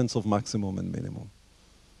difference of maximum and minimum.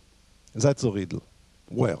 That's a riddle.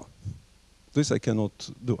 Where? This I cannot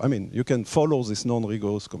do. I mean, you can follow this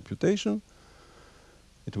non-rigorous computation.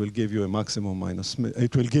 It will give you a maximum minus,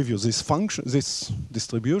 it will give you this function, this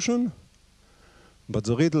distribution. But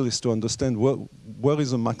the riddle is to understand where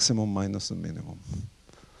is the maximum minus the minimum?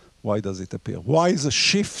 Why does it appear? Why is the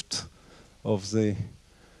shift of the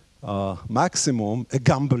maximum a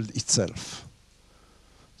Gumbel itself?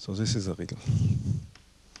 So this is a riddle.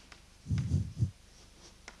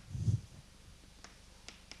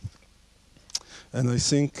 And I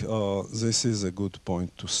think this is a good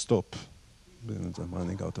point to stop. I'm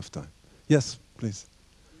running out of time. Yes, please.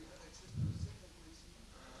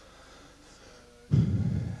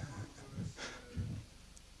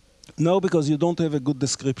 No, because you don't have a good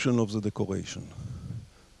description of the decoration.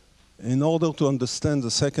 In order to understand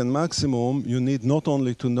the second maximum, you need not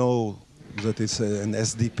only to know that it's an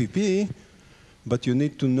SDPP, but you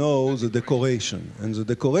need to know the decoration. And the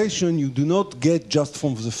decoration you do not get just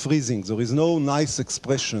from the freezing. There is no nice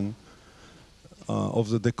expression of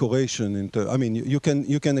the decoration. I mean, you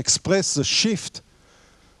can express the shift.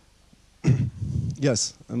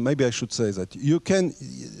 Yes, and maybe I should say that. You can,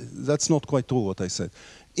 that's not quite true what I said.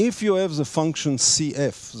 If you have the function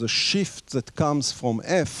CF, the shift that comes from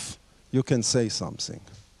F, you can say something.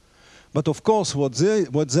 But of course, what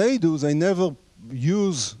they do, they never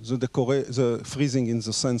use the freezing in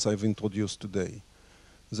the sense I've introduced today.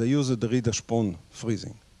 They use the Derrida-Spohn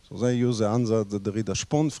freezing. So they use the answer that the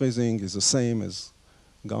Derrida-Spohn freezing is the same as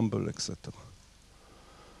Gumbel, etc.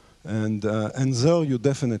 And there you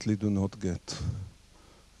definitely do not get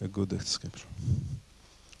a good description.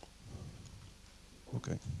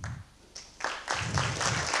 Okay.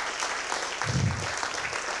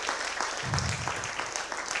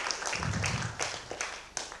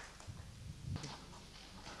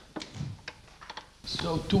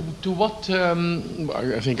 So to what,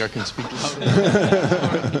 I think I can speak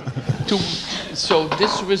louder. So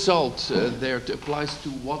this result there applies to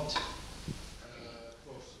what?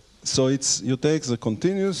 So you take the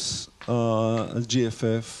continuous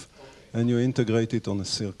GFF and you integrate it on a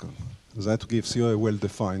circle. That gives you a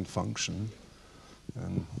well-defined function,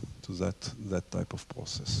 and to that type of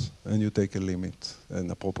process. And you take a limit,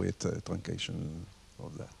 an appropriate truncation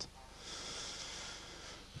of that.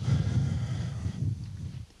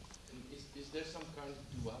 Is there some kind of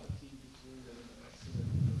duality between an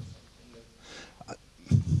accident or something that...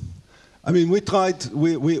 I mean,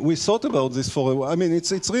 we thought about this for a while. I mean,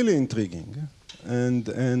 it's really intriguing.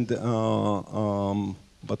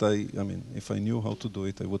 But I mean, if I knew how to do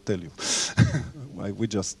it, I would tell you. we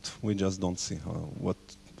just don't see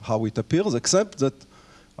how it appears, except that,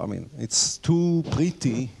 I mean, it's too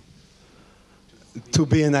pretty to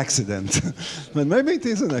be an accident. But maybe it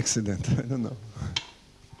is an accident. I don't know.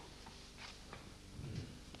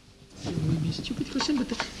 Maybe a stupid question,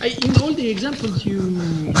 but in all the examples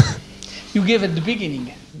you gave at the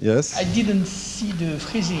beginning, yes, I didn't see the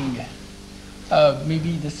freezing.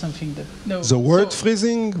 Maybe that's something that no. The word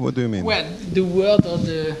freezing? What do you mean? Well, the word or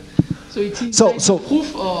the it's so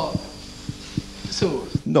proof or so.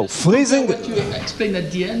 No, freezing. What you explained at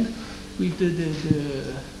the end with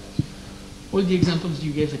the all the examples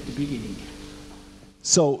you gave at the beginning.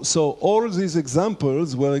 So all these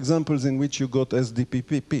examples were examples in which you got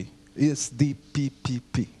SDPPP.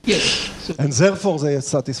 SDPPP. Yes. So and therefore they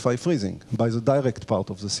satisfy freezing by the direct part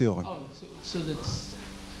of the theorem. Oh, so that's.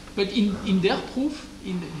 But in their proof,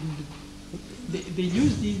 they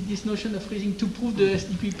use this notion of freezing to prove the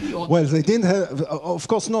SDPP? Or well, they didn't have, of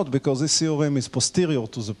course not, because this theorem is posterior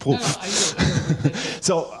to the proof. No, I know.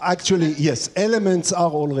 So actually, yes, elements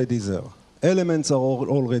are already there. Elements are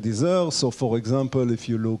already there. So for example, if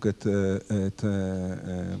you look at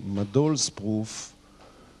Madol's proof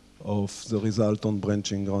of the result on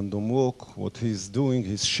branching random walk, what he's doing,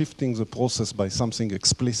 he's shifting the process by something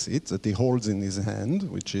explicit that he holds in his hand,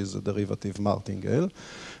 which is a derivative martingale.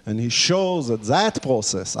 And he shows that that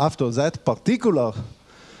process, after that particular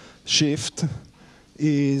shift,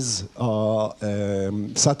 is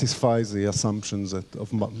satisfies the assumptions that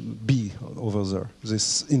of B over there,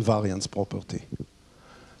 this invariance property.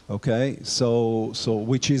 Okay, so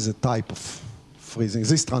which is a type of freezing.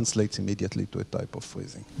 This translates immediately to a type of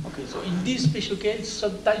freezing. Okay, so in this special case,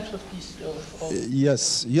 some types of this.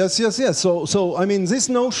 Yes. So I mean, this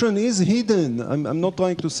notion is hidden. I'm not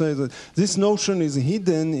trying to say that this notion is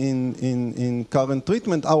hidden in current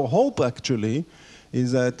treatment. Our hope actually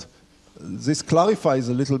is that this clarifies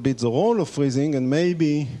a little bit the role of freezing, and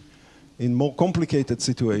maybe in more complicated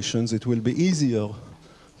situations it will be easier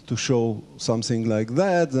to show something like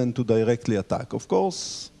that than to directly attack. Of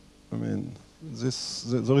course, I mean,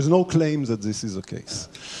 there is no claim that this is the case.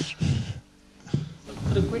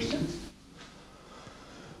 Other questions?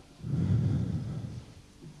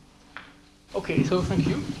 Okay, so thank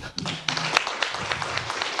you.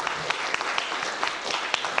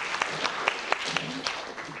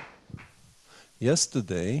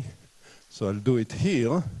 Yesterday, so I'll do it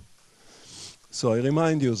here. So I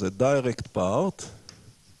remind you the direct part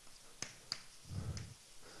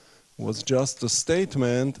was just a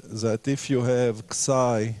statement that if you have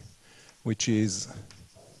psi, which is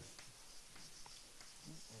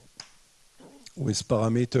with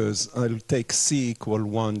parameters, I'll take C equal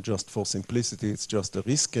 1 just for simplicity, it's just a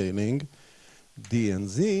rescaling, D and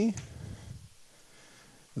Z,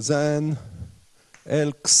 then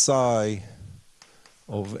L psi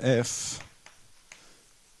of F,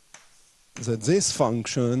 that this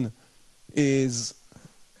function is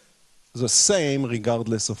the same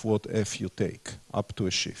regardless of what F you take, up to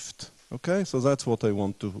a shift. Okay, so that's what I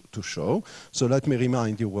want to show. So let me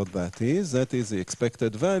remind you what that is. That is the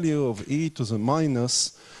expected value of e to the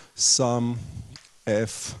minus sum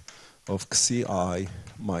f of xi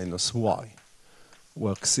minus y,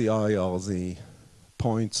 where xi are the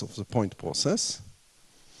points of the point process.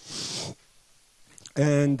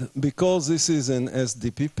 And because this is an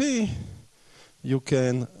SDPP, you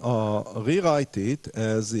can rewrite it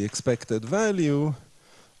as the expected value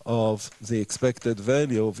of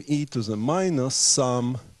e to the minus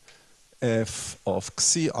sum f of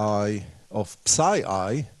xi of psi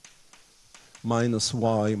I minus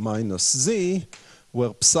y minus z,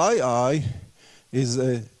 where psi I is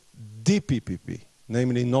a DPPP,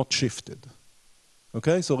 namely not shifted.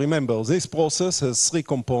 Okay, so remember, this process has three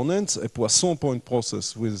components: a Poisson point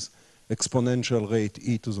process with exponential rate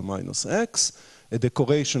e to the minus x, a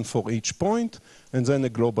decoration for each point, and then a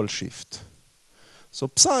global shift. So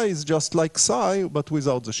psi is just like psi, but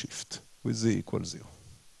without the shift, with z equals 0.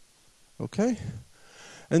 Okay?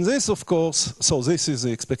 And this, of course, so this is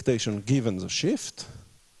the expectation given the shift,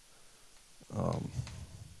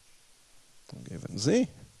 given z.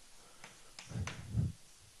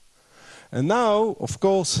 And now, of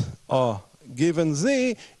course, given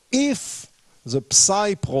z, if the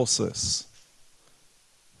psi process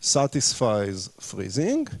satisfies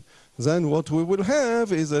freezing, then what we will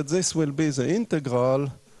have is that this will be the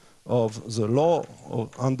integral of the law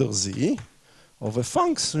under Z of a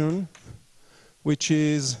function which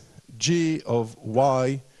is g of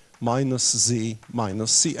y minus z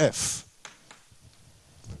minus cf.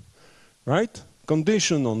 Right?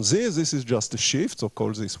 Condition on this is just a shift, so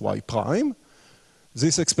call this y prime.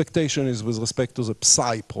 This expectation is with respect to the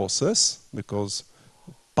psi process, because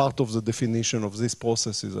part of the definition of this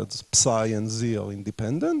process is that psi and z are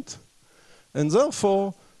independent. And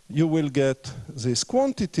therefore, you will get this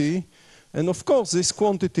quantity. And of course, this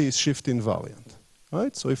quantity is shift invariant.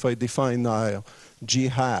 Right? So if I define now g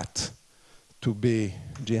hat to be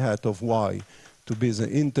g hat of y to be the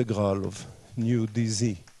integral of nu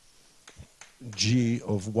dz g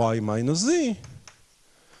of y minus z,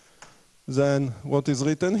 then what is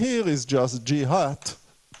written here is just g hat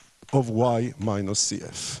of y minus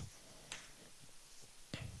cf.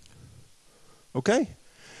 Okay?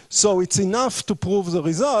 So it's enough to prove the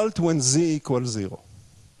result when z equals 0.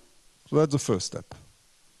 So that's the first step.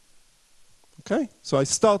 Okay? So I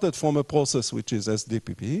started from a process which is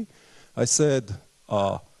SDPP. I said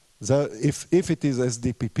if it is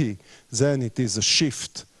SDPP, then it is a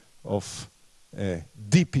shift of a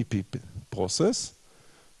DPP process.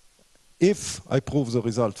 If I prove the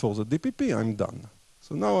result for the DPP, I'm done.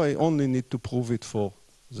 So now I only need to prove it for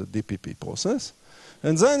the DPP process.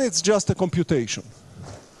 And then it's just a computation.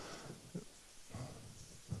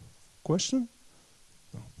 Question?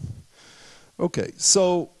 No. Okay,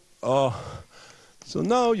 so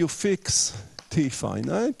now you fix T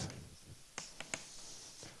finite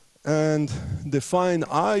and define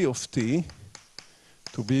I of T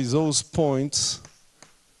to be those points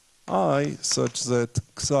I such that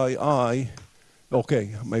psi I,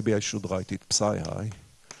 okay, maybe I should write it psi I,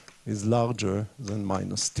 is larger than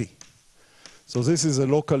minus T. So this is a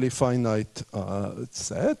locally finite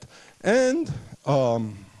set. And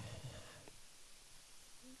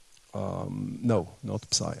no, not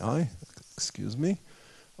psi I, excuse me.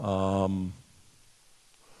 So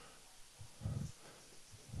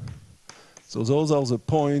those are the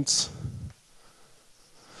points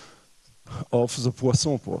of the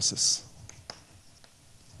Poisson process.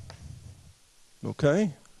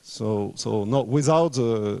 Okay? So not without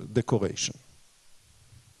the decoration.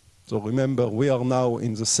 So remember, we are now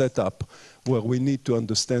in the setup where we need to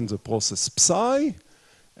understand the process psi,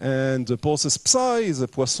 and the process psi is a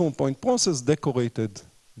Poisson point process decorated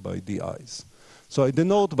by di's. So I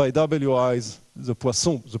denote by wi's the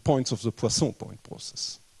points of the Poisson point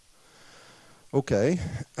process. Okay,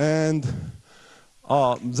 and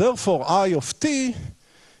therefore I of t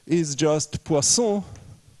is just Poisson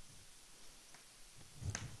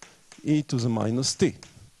e to the minus t,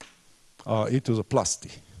 e to the plus t.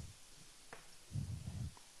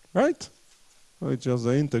 Right? So it's just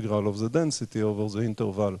the integral of the density over the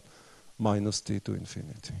interval minus t to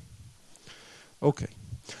infinity. Okay.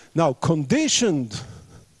 Now, conditioned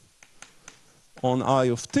on I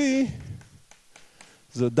of t,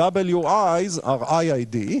 the wi's are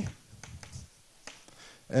IID,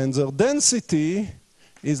 and their density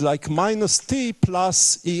is like minus t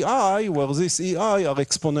plus ei, where this ei are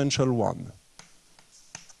exponential 1.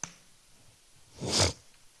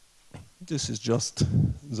 This is just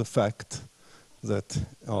the fact that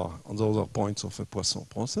those are points of a Poisson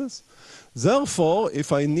process. Therefore,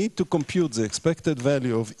 if I need to compute the expected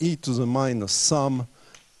value of e to the minus sum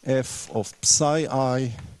f of psi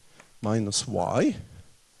I minus y,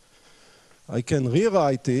 I can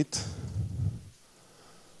rewrite it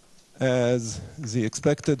as the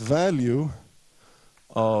expected value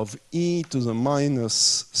of e to the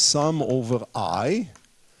minus sum over I,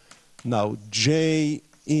 now j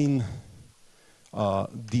in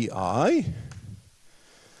di,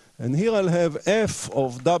 and here I'll have f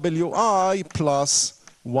of wi plus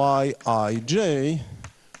yij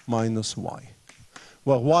minus y,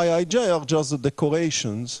 where yij are just the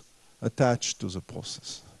decorations attached to the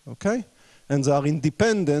process, okay? And they are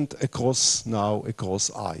independent across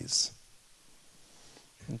i's.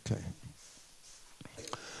 Okay.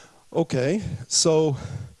 Okay, so,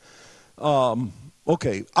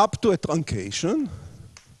 okay, up to a truncation.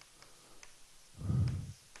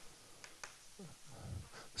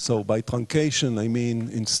 So by truncation, I mean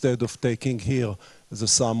instead of taking here the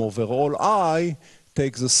sum over all I,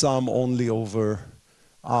 take the sum only over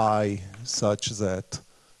I such that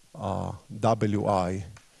wi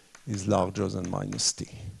is larger than minus t.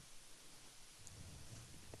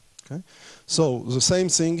 Okay? So the same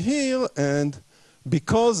thing here, and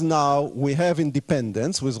because now we have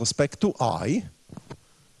independence with respect to I,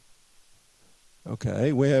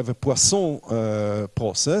 Okay, we have a Poisson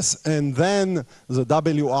process, and then the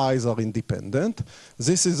wi's are independent.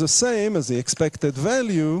 This is the same as the expected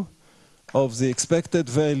value of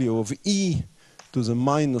e to the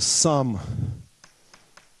minus sum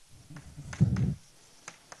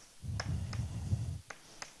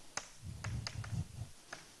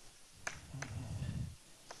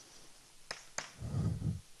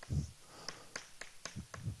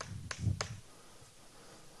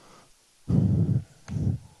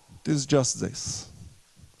it is just this.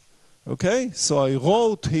 Okay, so I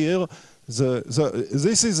wrote here,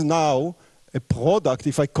 this is now a product.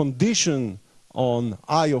 If I condition on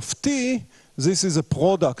I of t, this is a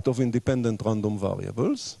product of independent random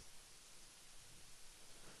variables.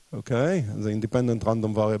 Okay, the independent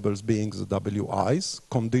random variables being the wi's,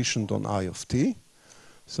 conditioned on I of t.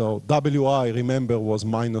 So wi, remember, was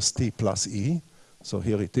minus t plus e. So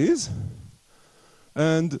here it is.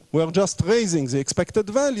 And we're just raising the expected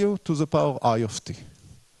value to the power I of t.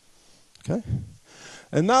 Okay?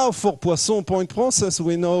 And now for Poisson point process,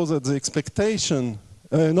 we know that the expectation,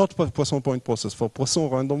 not Poisson point process, for Poisson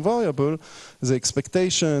random variable, the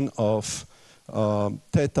expectation of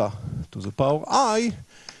theta to the power I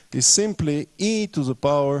is simply e to the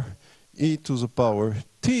power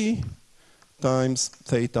t times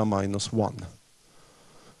theta minus 1,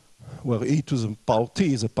 where e to the power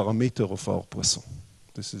t is a parameter of our Poisson.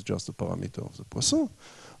 This is just a parameter of the Poisson.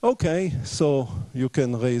 Okay, so you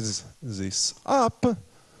can raise this up.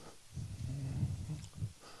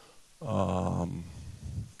 Let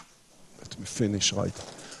me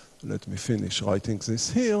finish writing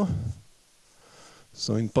this here.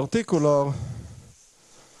 So in particular,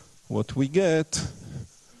 what we get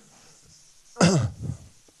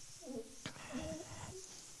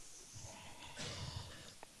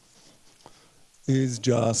is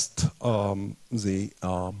just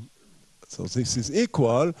so this is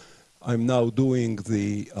equal. I'm now doing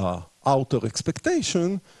the outer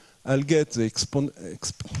expectation. I'll get the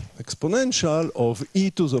exponential of e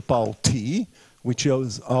to the power t, which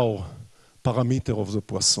is our parameter of the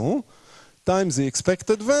Poisson, times the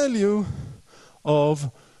expected value of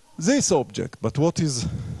this object. But what is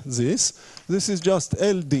this? This is just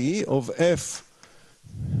LD of f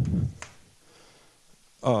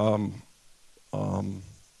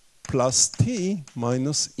plus t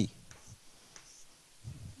minus e.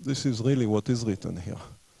 This is really what is written here.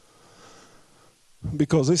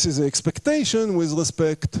 Because this is the expectation with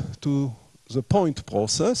respect to the point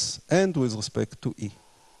process and with respect to e.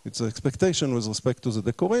 It's the expectation with respect to the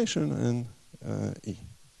decoration and e.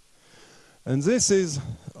 And this is,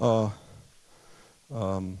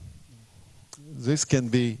 this can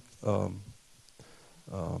be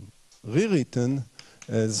rewritten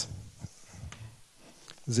as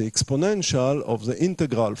the exponential of the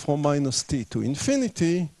integral from minus t to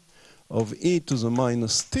infinity of e to the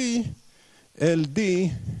minus t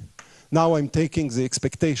LD. Now I'm taking the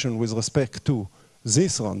expectation with respect to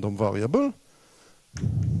this random variable.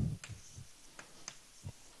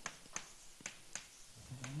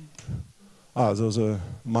 There's a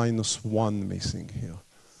minus 1 missing here.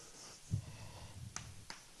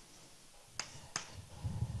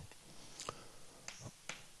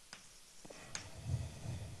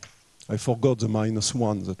 I forgot the minus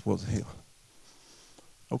 1 that was here.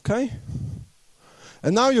 Okay?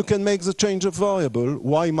 And now you can make the change of variable.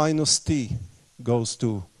 Y minus t goes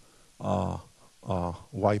to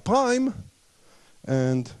y prime.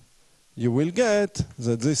 And you will get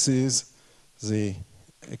that this is the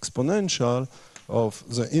exponential of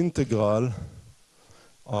the integral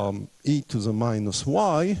e to the minus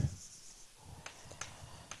y.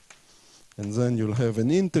 And then you'll have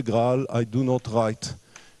an integral. I do not write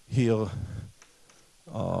here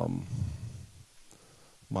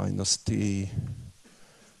minus t.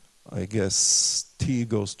 I guess t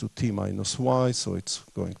goes to t minus y, so it's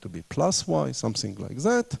going to be plus y, something like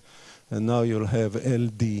that. And now you'll have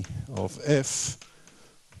LD of f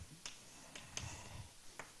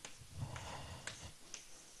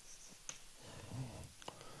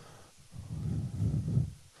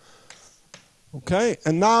okay,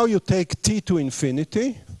 and now you take t to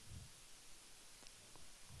infinity.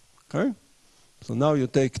 Okay, so now you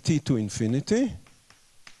take t to infinity,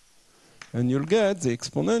 and you'll get the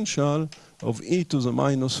exponential of e to the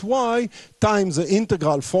minus y times the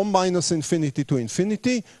integral from minus infinity to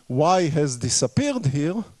infinity. Y has disappeared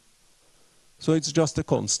here, so it's just a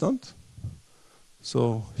constant.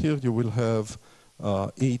 So here you will have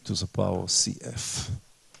e to the power cf.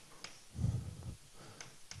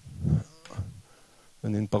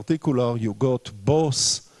 And in particular, you got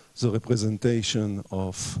both the representation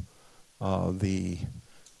of the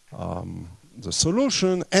the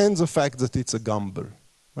solution, and the fact that it's a gamble.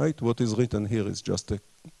 Right? What is written here is just a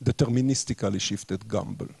deterministically shifted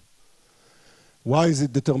gamble. Why is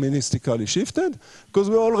it deterministically shifted? Because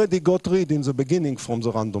we already got rid in the beginning from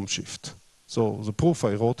the random shift. So the proof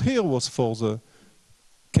I wrote here was for the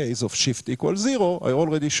case of shift equals 0. I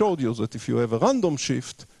already showed you that if you have a random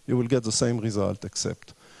shift, you will get the same result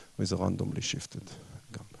except with a randomly shifted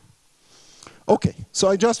gamble. Okay, so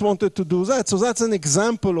I just wanted to do that. So that's an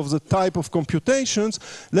example of the type of computations.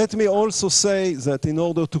 Let me also say that in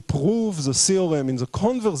order to prove the theorem in the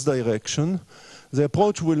converse direction, the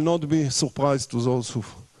approach will not be a surprise to those who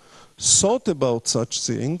thought about such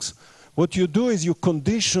things. What you do is you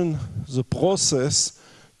condition the process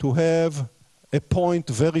to have a point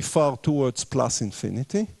very far towards plus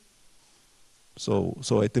infinity.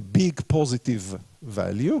 So at a big positive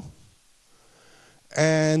value.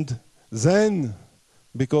 And then,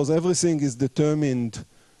 because everything is determined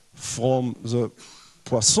from the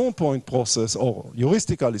Poisson point process, or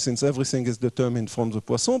heuristically, since everything is determined from the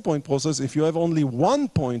Poisson point process, if you have only one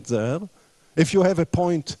point there, if you have a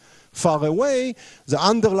point far away, the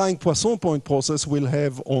underlying Poisson point process will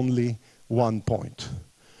have only one point.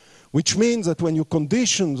 Which means that when you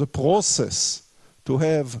condition the process to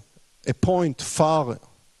have a point far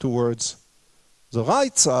towards the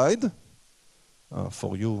right side,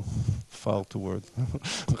 for you, far toward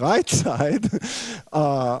right side.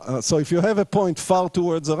 So if you have a point far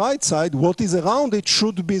towards the right side, what is around it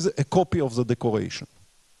should be a copy of the decoration.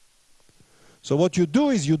 So what you do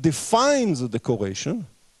is you define the decoration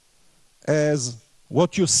as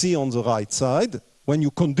what you see on the right side when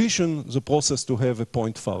you condition the process to have a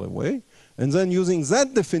point far away. And then using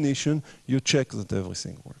that definition, you check that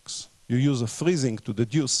everything works. You use a freezing to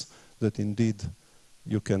deduce that indeed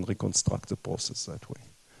you can reconstruct the process that way.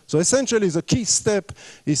 So essentially, the key step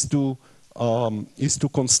is to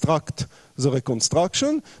construct the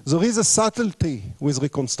reconstruction. There is a subtlety with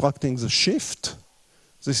reconstructing the shift.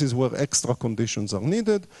 This is where extra conditions are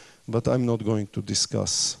needed, but I'm not going to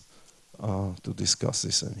discuss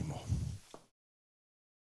this anymore.